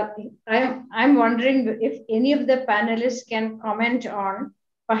 I'm wondering if any of the panelists can comment on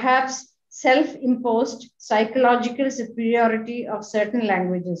perhaps self-imposed psychological superiority of certain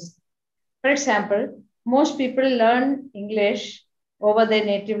languages. For example, most people learn English over their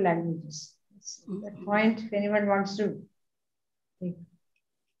native languages. That point, if anyone wants to take.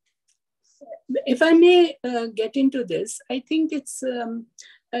 If I may get into this, I think it's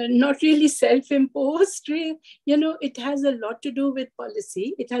not really self-imposed. It has a lot to do with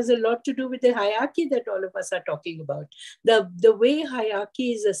policy. It has a lot to do with the hierarchy that all of us are talking about. The way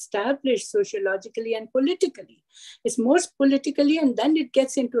hierarchy is established sociologically and politically. It's most politically, and then it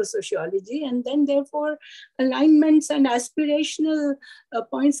gets into sociology, and then therefore alignments and aspirational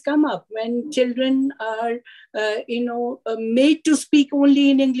points come up when children are made to speak only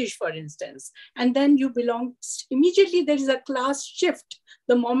in English, for instance. And then you belong, immediately there is a class shift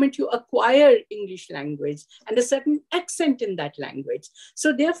the moment you acquire English language and a certain accent in that language.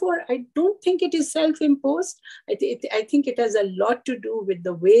 So therefore, I don't think it is self-imposed. I think it has a lot to do with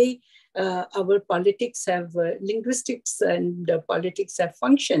the way our politics have, linguistics and politics have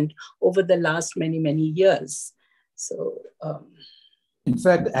functioned over the last many, many years. So, in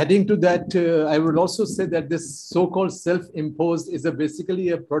fact, adding to that, I would also say that this so-called self-imposed is basically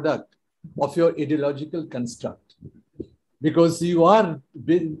a product of your ideological construct. Because there's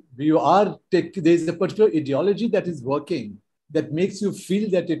a particular ideology that is working that makes you feel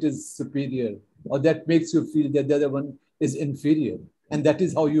that it is superior, or that makes you feel that the other one is inferior. And that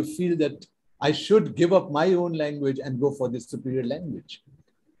is how you feel that I should give up my own language and go for this superior language.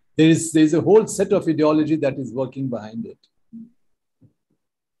 There's a whole set of ideology that is working behind it.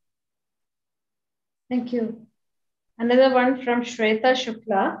 Thank you. Another one from Shweta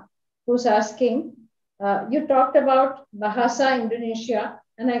Shukla, who's asking, you talked about Bahasa Indonesia,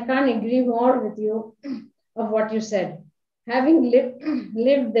 and I can't agree more with you of what you said. Having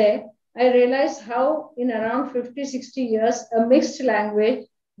lived there, I realized how in around 50, 60 years, a mixed language,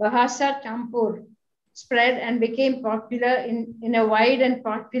 Bahasa Campur, spread and became popular in a wide and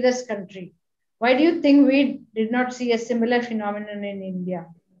populous country. Why do you think we did not see a similar phenomenon in India?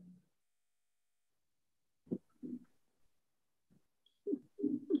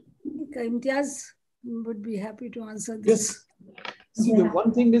 Imtiaz would be happy to answer this. Yes. See, the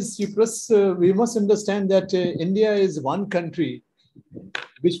one thing is, we must understand that India is one country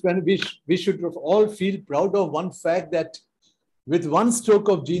which we should all feel proud of one fact that with one stroke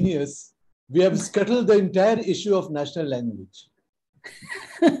of genius, we have scuttled the entire issue of national language.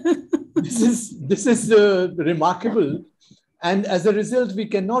 This is remarkable. And as a result, we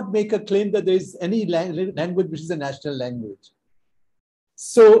cannot make a claim that there is any language which is a national language.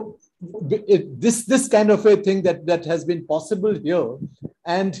 So this kind of a thing that has been possible here,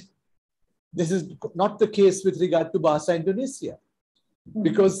 and this is not the case with regard to Bahasa Indonesia,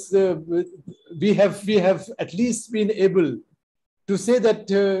 because we have at least been able to say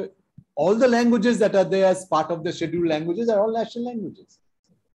that all the languages that are there as part of the scheduled languages are all national languages.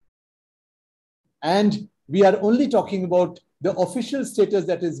 And we are only talking about the official status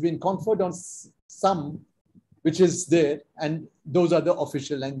that has been conferred on some, which is there, and those are the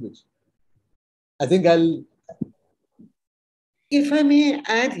official language. I think I'll... If I may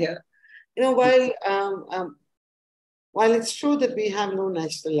add here, while it's true that we have no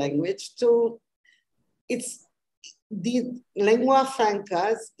national language, so it's the lingua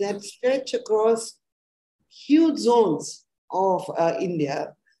francas that stretch across huge zones of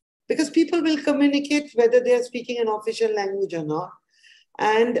India, because people will communicate whether they are speaking an official language or not.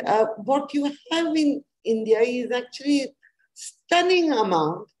 And what you have in India is actually a stunning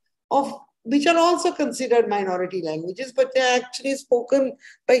amount of, which are also considered minority languages, but they're actually spoken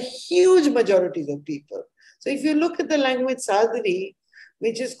by huge majorities of people. So if you look at the language Sadri,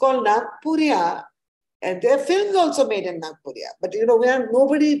 which is called Nagpuriya, and there are films also made in Nagpuriya, but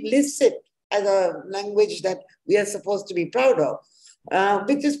nobody lists it as a language that we are supposed to be proud of,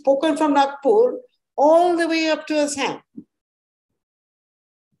 which is spoken from Nagpur all the way up to Assam,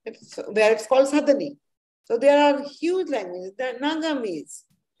 where it's called Sadani. So there are huge languages. There are Nagamis.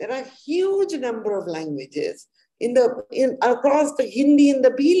 There are huge number of languages across the Hindi in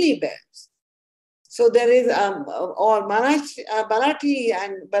the Bhili belts. So there is or Marathi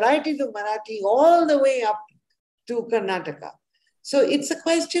and varieties of Marathi all the way up to Karnataka. So it's a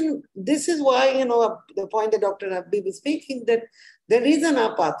question. This is why, the point that Dr. Abbi was making, that there is an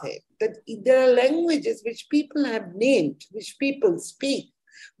apartheid, that there are languages which people have named, which people speak,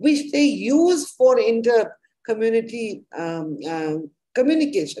 which they use for inter-community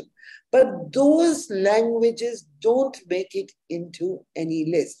communication. But those languages don't make it into any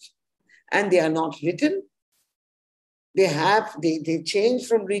list. And they are not written. They change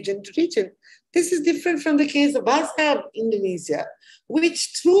from region to region. This is different from the case of Bahasa Indonesia,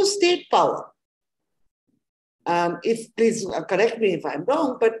 which through state power, please correct me if I'm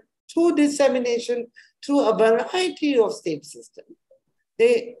wrong, but through dissemination, through a variety of state systems,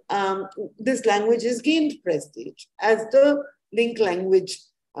 this language has gained prestige as the link language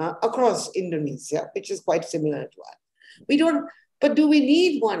across Indonesia, which is quite similar to us. But do we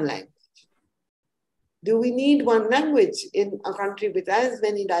need one language? Do we need one language in a country with as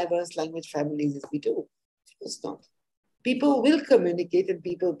many diverse language families as we do? Of course not. People will communicate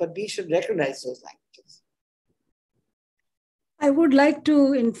but we should recognize those languages. I would like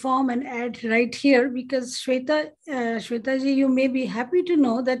to inform and add right here, because Shwetaji, you may be happy to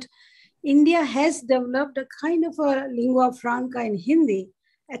know that India has developed a kind of a lingua franca in Hindi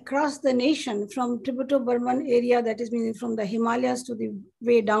across the nation, from Tibeto-Burman area, that is meaning from the Himalayas to the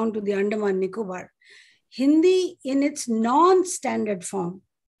way down to the Andaman Nicobar. Hindi in its non-standard form,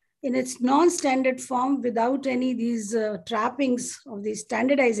 without any these trappings of the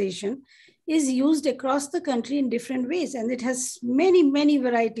standardization, is used across the country in different ways, and it has many, many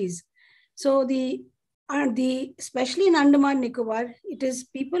varieties. So especially in Andaman Nicobar, it is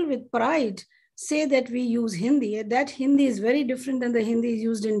people with pride say that we use Hindi. That Hindi is very different than the Hindi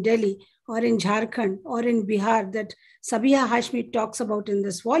used in Delhi or in Jharkhand or in Bihar that Sabiha Hashmi talks about in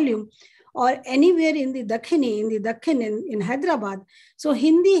this volume, or anywhere in the Dakhin in Hyderabad. So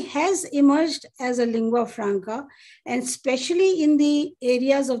Hindi has emerged as a lingua franca, and especially in the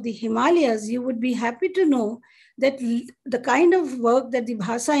areas of the Himalayas, you would be happy to know that the kind of work that the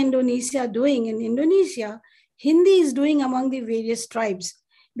Bahasa Indonesia are doing in Indonesia, Hindi is doing among the various tribes.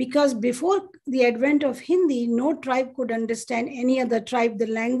 Because before the advent of Hindi, no tribe could understand any other tribe. The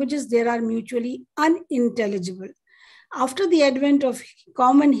languages there are mutually unintelligible. After the advent of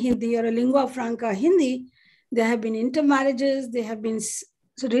common Hindi or a lingua franca Hindi, there have been intermarriages, there have been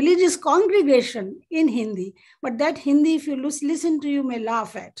religious congregation in Hindi. But that Hindi, if you listen to, you may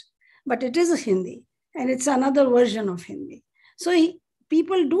laugh at. But it is a Hindi, and it's another version of Hindi. So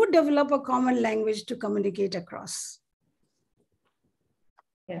people do develop a common language to communicate across.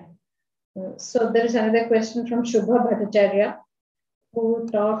 Yeah. So there is another question from Shubha Bhattacharya, who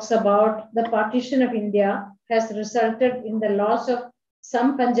talks about the partition of India has resulted in the loss of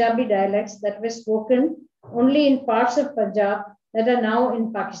some Punjabi dialects that were spoken only in parts of Punjab that are now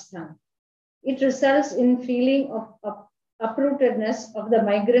in Pakistan. It results in feeling of uprootedness of the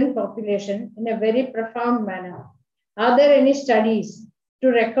migrant population in a very profound manner. Are there any studies to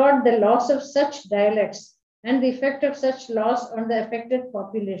record the loss of such dialects and the effect of such loss on the affected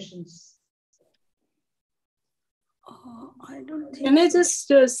populations? I don't think. Can I just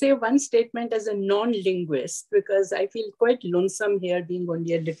say one statement as a non-linguist, because I feel quite lonesome here being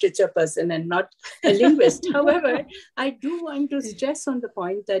only a literature person and not a linguist. However, I do want to stress on the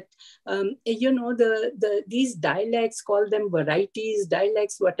point that, these dialects, call them varieties,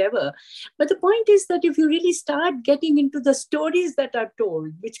 dialects, whatever. But the point is that if you really start getting into the stories that are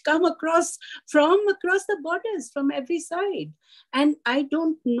told, which come across the borders, from every side, and I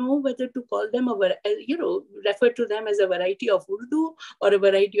don't know whether to call them refer to them as a variety of Urdu or a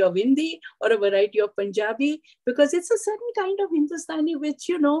variety of Hindi or a variety of Punjabi, because it's a certain kind of Hindustani which,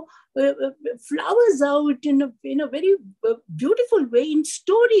 flowers out in a very beautiful way in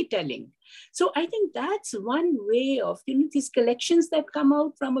storytelling. So I think that's one way of, these collections that come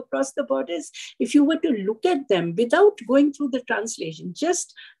out from across the borders. If you were to look at them without going through the translation,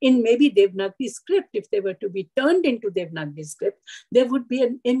 just in maybe Devanagari script, if they were to be turned into Devanagari script, there would be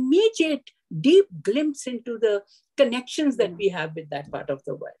an immediate deep glimpse into the connections that we have with that part of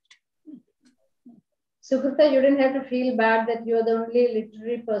the world. Sukrita, you didn't have to feel bad that you're the only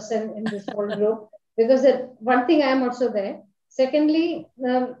literary person in this whole group, because one thing, I am also there. Secondly,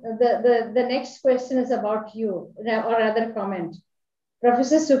 the next question is about you, or rather comment.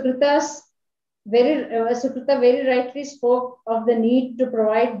 Professor Sukrita very rightly spoke of the need to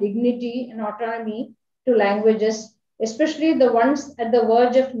provide dignity and autonomy to languages, especially the ones at the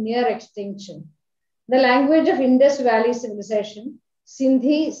verge of near extinction. The language of Indus Valley civilization,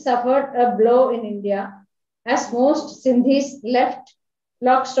 Sindhi, suffered a blow in India, as most Sindhis left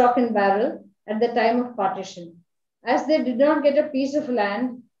lock, stock, and barrel at the time of partition. As they did not get a piece of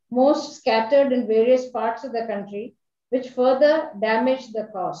land, most scattered in various parts of the country, which further damaged the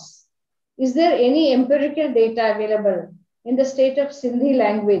cause. Is there any empirical data available in the state of Sindhi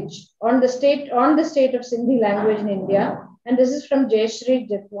language, on the state of Sindhi language in India? And this is from Jayashree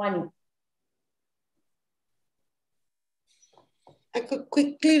Jethwani. I could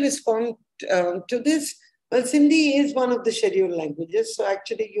quickly respond to this. Well, Sindhi is one of the scheduled languages. So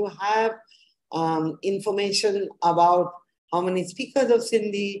actually you have information about how many speakers of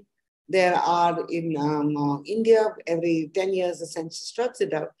Sindhi there are in India. Every 10 years, the census trots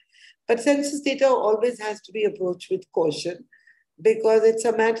it out. But census data always has to be approached with caution, because it's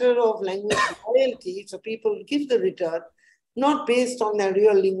a matter of language loyalty. So people give the return, not based on their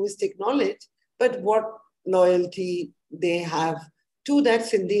real linguistic knowledge, but what loyalty they have to that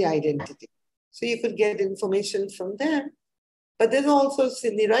Sindhi identity. So you could get information from them. But there's also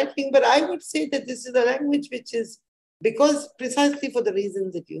Sindhi writing. But I would say that this is a language which is, because precisely for the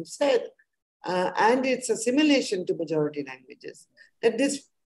reasons that you've said, and its assimilation to majority languages, that this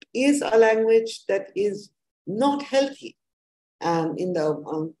is a language that is not healthy in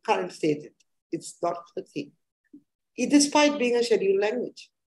the current state. It's not healthy, despite being a scheduled language.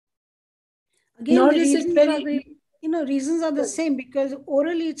 Again, reasons are the same, because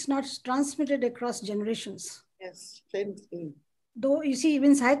orally it's not transmitted across generations. Yes, same thing. Though you see,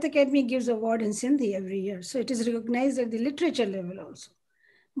 even Sahitya Academy gives award in Sindhi every year, so it is recognized at the literature level also.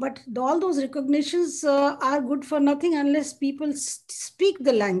 But all those recognitions are good for nothing unless people speak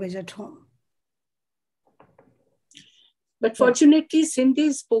the language at home. But fortunately, Sindhi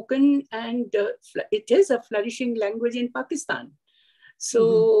is spoken, and it is a flourishing language in Pakistan.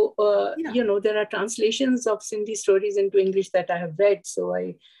 So, there are translations of Sindhi stories into English that I have read. So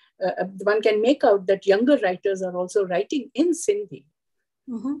one can make out that younger writers are also writing in Sindhi.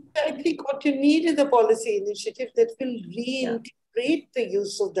 I think what you need is a policy initiative that will reintegrate the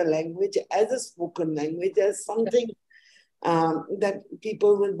use of the language as a spoken language, as something that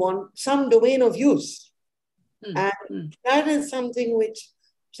people will want, some domain of use. And that is something which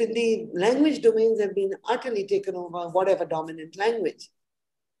Sindhi language domains have been utterly taken over, whatever dominant language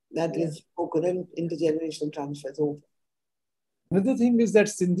that is spoken, and intergenerational transfers over. Another thing is that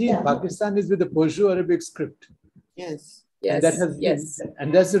Sindhi in Pakistan is with a Perso-Arabic script. Yes. And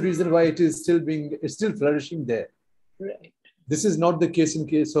and that's the reason why it's still flourishing there. Right. This is not the case in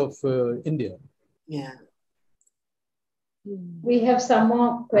case of India. Yeah. We have some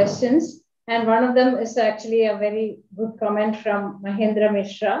more questions, and one of them is actually a very good comment from Mahendra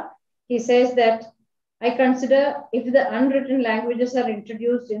Mishra. He says that, I consider if the unwritten languages are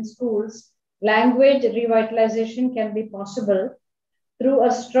introduced in schools, language revitalization can be possible through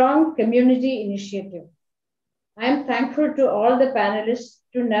a strong community initiative. I am thankful to all the panelists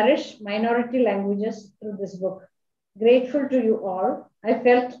to nourish minority languages through this book. Grateful to you all. I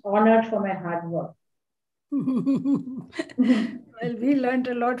felt honored for my hard work. Well, we learned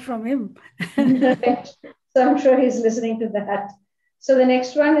a lot from him. So I'm sure he's listening to that. So the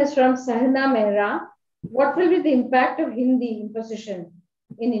next one is from Sahina Mehra. What will be the impact of Hindi imposition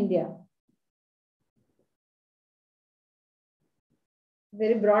in India?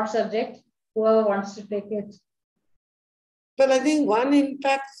 Very broad subject. Whoever wants to take it. Well, I think one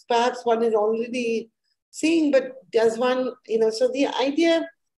impact, perhaps one is already seeing, but does one, so the idea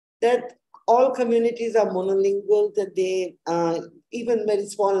that all communities are monolingual, that they, even very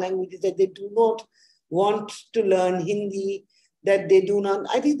small languages, that they do not want to learn Hindi, that they do not,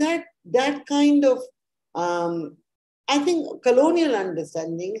 I think that kind of, I think colonial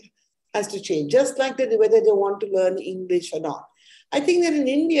understanding has to change, just like that, whether they want to learn English or not. I think that in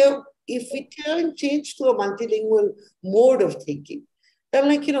India, if we change to a multilingual mode of thinking,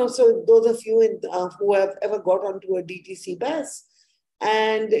 then so those of you who have ever got onto a DTC bus,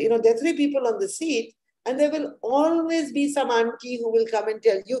 and there are 3 people on the seat, and there will always be some auntie who will come and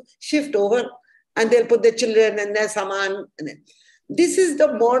tell you, shift over, and they'll put their children and their saman. This is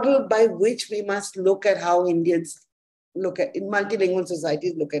the model by which we must look at how Indians look at, in multilingual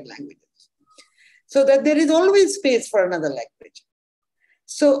societies, look at languages. So that there is always space for another language.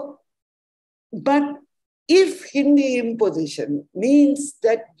 So, but if Hindi imposition means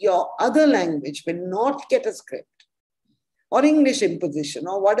that your other language will not get a script, or English imposition,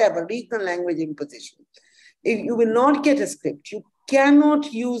 or whatever, regional language imposition, if you will not get a script, you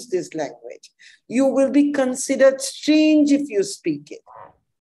cannot use this language. You will be considered strange if you speak it.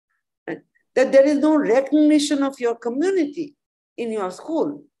 And that there is no recognition of your community in your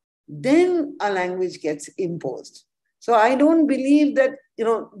school, then a language gets imposed. So I don't believe that,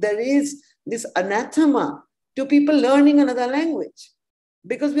 there is this anathema to people learning another language,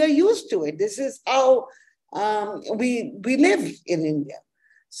 because we are used to it. This is how we live in India.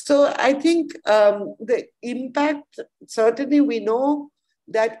 So I think the impact, certainly we know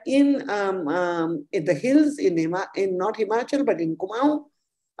that in the hills, in not Himachal, but in Kumaon,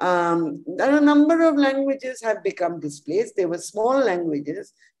 there are a number of languages have become displaced. They were small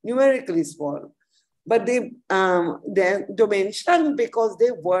languages, numerically small, but their domain shrunk because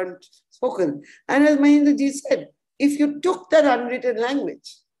they weren't spoken. And as Mahendraji said, if you took that unwritten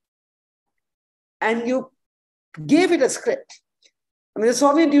language and you gave it a script, I mean, the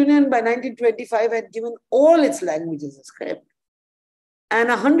Soviet Union by 1925 had given all its languages a script. And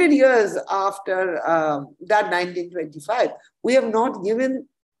 100 years after that 1925, we have not given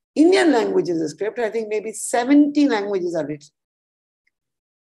Indian languages a script. I think maybe 70 languages are written.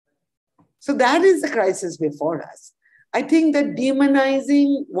 So that is the crisis before us. I think that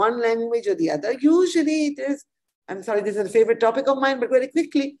demonizing one language or the other, usually it is, I'm sorry, this is a favorite topic of mine, but very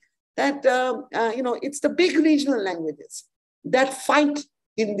quickly, that, it's the big regional languages that fight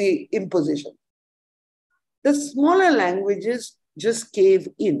in the imposition. The smaller languages just cave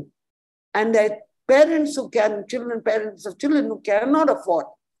in. And that parents of children who cannot afford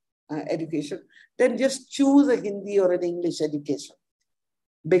education, then just choose a Hindi or an English education,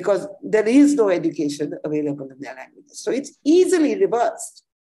 because there is no education available in their languages. So it's easily reversed.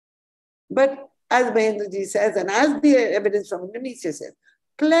 But as Mahendraji says, and as the evidence from Indonesia says,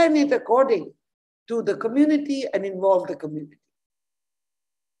 plan it according to the community and involve the community.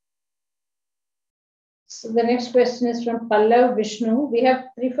 So the next question is from Pallav Vishnu. We have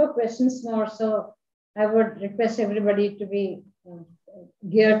 3-4 questions more, so I would request everybody to be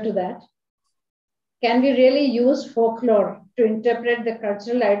geared to that. Can we really use folklore to interpret the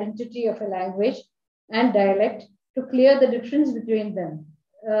cultural identity of a language and dialect to clear the difference between them?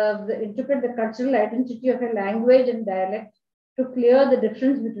 Interpret the cultural identity of a language and dialect to clear the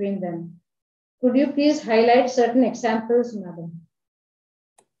difference between them. Could you please highlight certain examples, madam?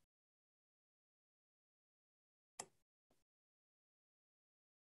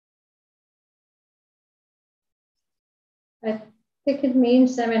 I think it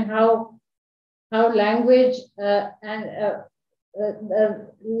means, how language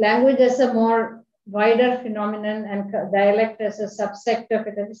language as a more wider phenomenon and dialect as a subsect of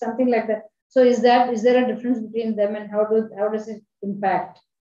it, something like that. So is there a difference between them, and how does it impact?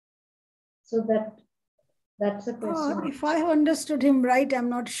 So that's a question. If I have understood him right, I'm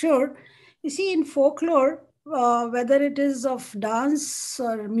not sure. You see, in folklore, whether it is of dance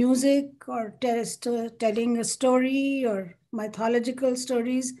or music or telling a story or mythological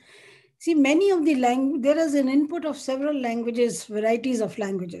stories, see, many of the there is an input of several languages, varieties of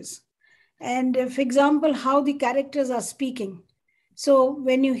languages. And for example, how the characters are speaking. So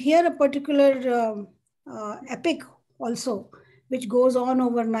when you hear a particular epic also, which goes on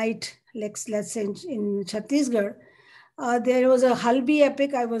overnight, let's say in Chhattisgarh, there was a Halbi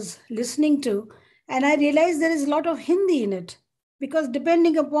epic I was listening to, and I realized there is a lot of Hindi in it, because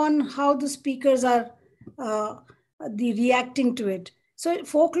depending upon how the speakers are the reacting to it. So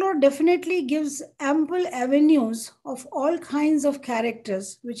folklore definitely gives ample avenues of all kinds of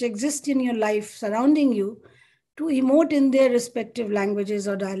characters which exist in your life surrounding you to emote in their respective languages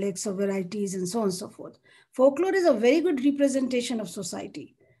or dialects or varieties and so on and so forth. Folklore is a very good representation of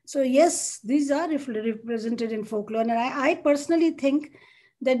society. So yes, these are represented in folklore. And I personally think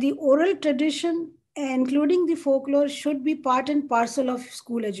that the oral tradition, including the folklore, should be part and parcel of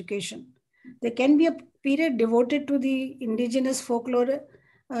school education. There can be a period devoted to the indigenous folklore,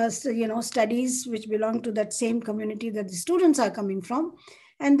 studies which belong to that same community that the students are coming from.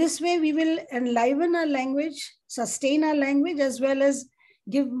 And this way we will enliven our language, sustain our language, as well as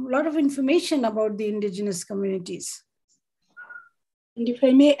give a lot of information about the indigenous communities. And if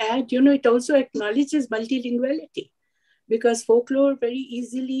I may add, it also acknowledges multilinguality, because folklore very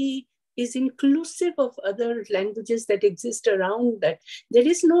easily is inclusive of other languages that exist around that. There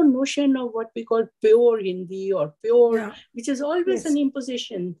is no notion of what we call pure Hindi or pure, which is always an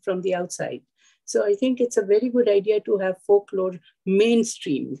imposition from the outside. So I think it's a very good idea to have folklore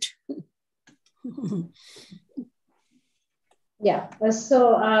mainstreamed. Yeah,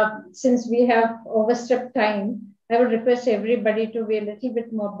 so since we have overstepped time, I would request everybody to be a little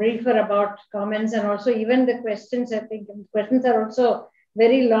bit more briefer about comments, and also even the questions. I think questions are also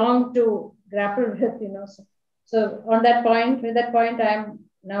very long to grapple with, So on that point, with that point, I'm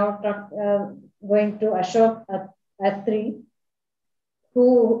now going to Ashok Atri,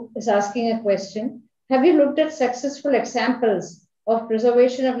 who is asking a question. Have you looked at successful examples of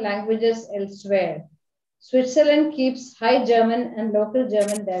preservation of languages elsewhere? Switzerland keeps High German and local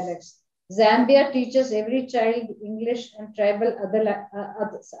German dialects. Zambia teaches every child English and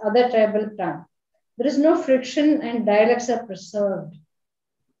other tribal tongue. There is no friction and dialects are preserved.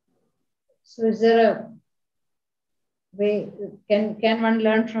 So is there a way, can one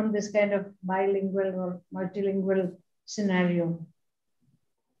learn from this kind of bilingual or multilingual scenario?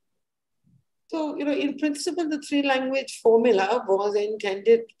 So, in principle, the three-language formula was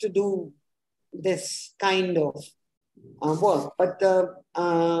intended to do this kind of work, but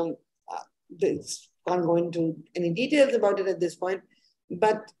can't go into any details about it at this point,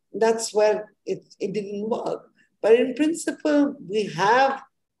 but that's where it didn't work. But in principle, we have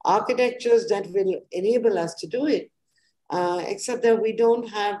architectures that will enable us to do it, except that we don't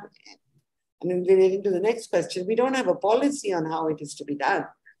have, relating to the next question, we don't have a policy on how it is to be done.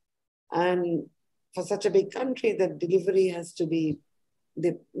 And for such a big country, the delivery has to be,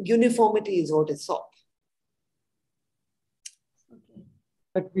 the uniformity is what is sought.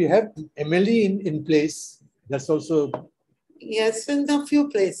 But we have MLE in place. That's also... Yes, in a few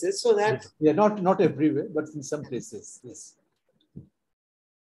places. So that... Yeah, not everywhere, but in some places, yes.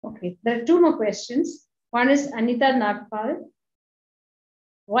 Okay, there are two more questions. One is Anita Nagpal.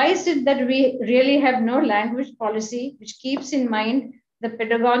 Why is it that we really have no language policy which keeps in mind the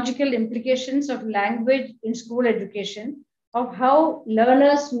pedagogical implications of language in school education, of how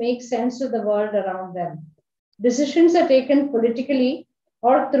learners make sense of the world around them? Decisions are taken politically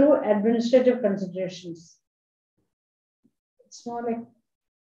or through administrative considerations. It's more like...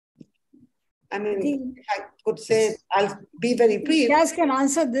 I could say, I'll be very brief. Yas can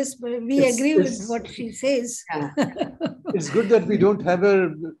answer this, but we agree with what she says. Yeah. It's good that we don't have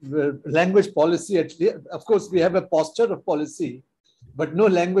a language policy. Actually, of course, we have a posture of policy, but no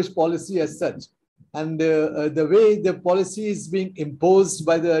language policy as such. And the way the policy is being imposed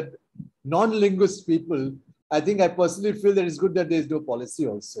by the non-linguist people, I personally feel that it's good that there is no policy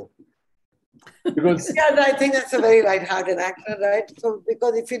also. Because I think that's a very light-hearted actor, right? So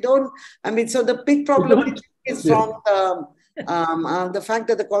because if you don't, so the big problem is from the fact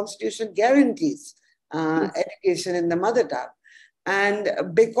that the Constitution guarantees education in the mother tongue.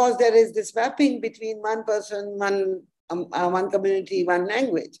 And because there is this mapping between one person, one community, one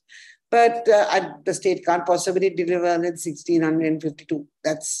language. But the state can't possibly deliver in 1652.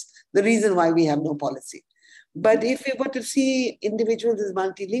 That's the reason why we have no policy. But if we were to see individuals as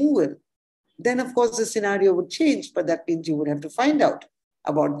multilingual, then of course the scenario would change, but that means you would have to find out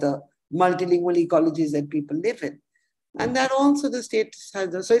about the multilingual ecologies that people live in. And that also the state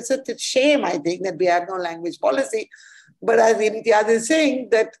has. So it's a shame, I think, that we have no language policy. But as Imtiaz is saying,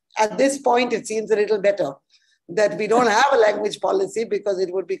 that at this point, it seems a little better that we don't have a language policy, because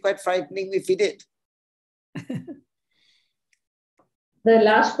it would be quite frightening if we did. The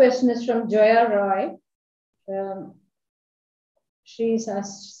last question is from Joya Roy. She's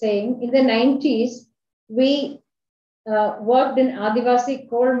saying, in the 90s, we worked in Adivasi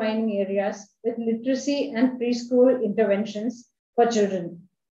coal mining areas with literacy and preschool interventions for children.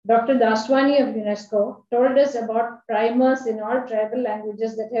 Dr. Daswani of UNESCO told us about primers in all tribal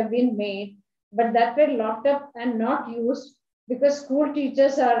languages that have been made but that were locked up and not used because school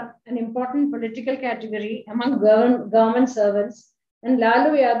teachers are an important political category among government servants, and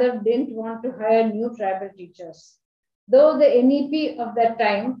Lalu Yadav didn't want to hire new tribal teachers, though the NEP of that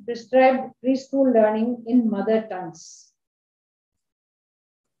time prescribed preschool learning in mother tongues.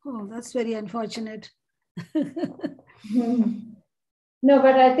 Oh, that's very unfortunate. No,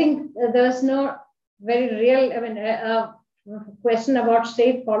 but I think there's no very real, question about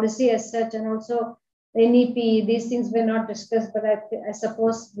state policy as such, and also the NEP, these things were not discussed, but I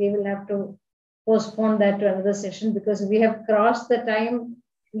suppose we will have to postpone that to another session because we have crossed the time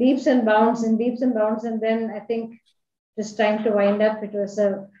leaps and bounds, and then I think it's time to wind up. It was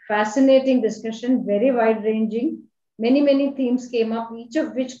a fascinating discussion, very wide-ranging. Many themes came up, each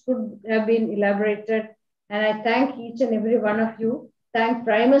of which could have been elaborated. And I thank each and every one of you. Thank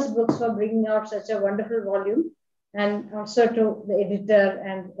Primus Books for bringing out such a wonderful volume, and also to the editor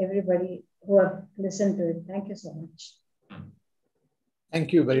and everybody who have listened to it. Thank you so much.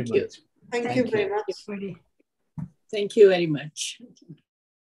 Thank you very much. Thank you very much. Thank you very much.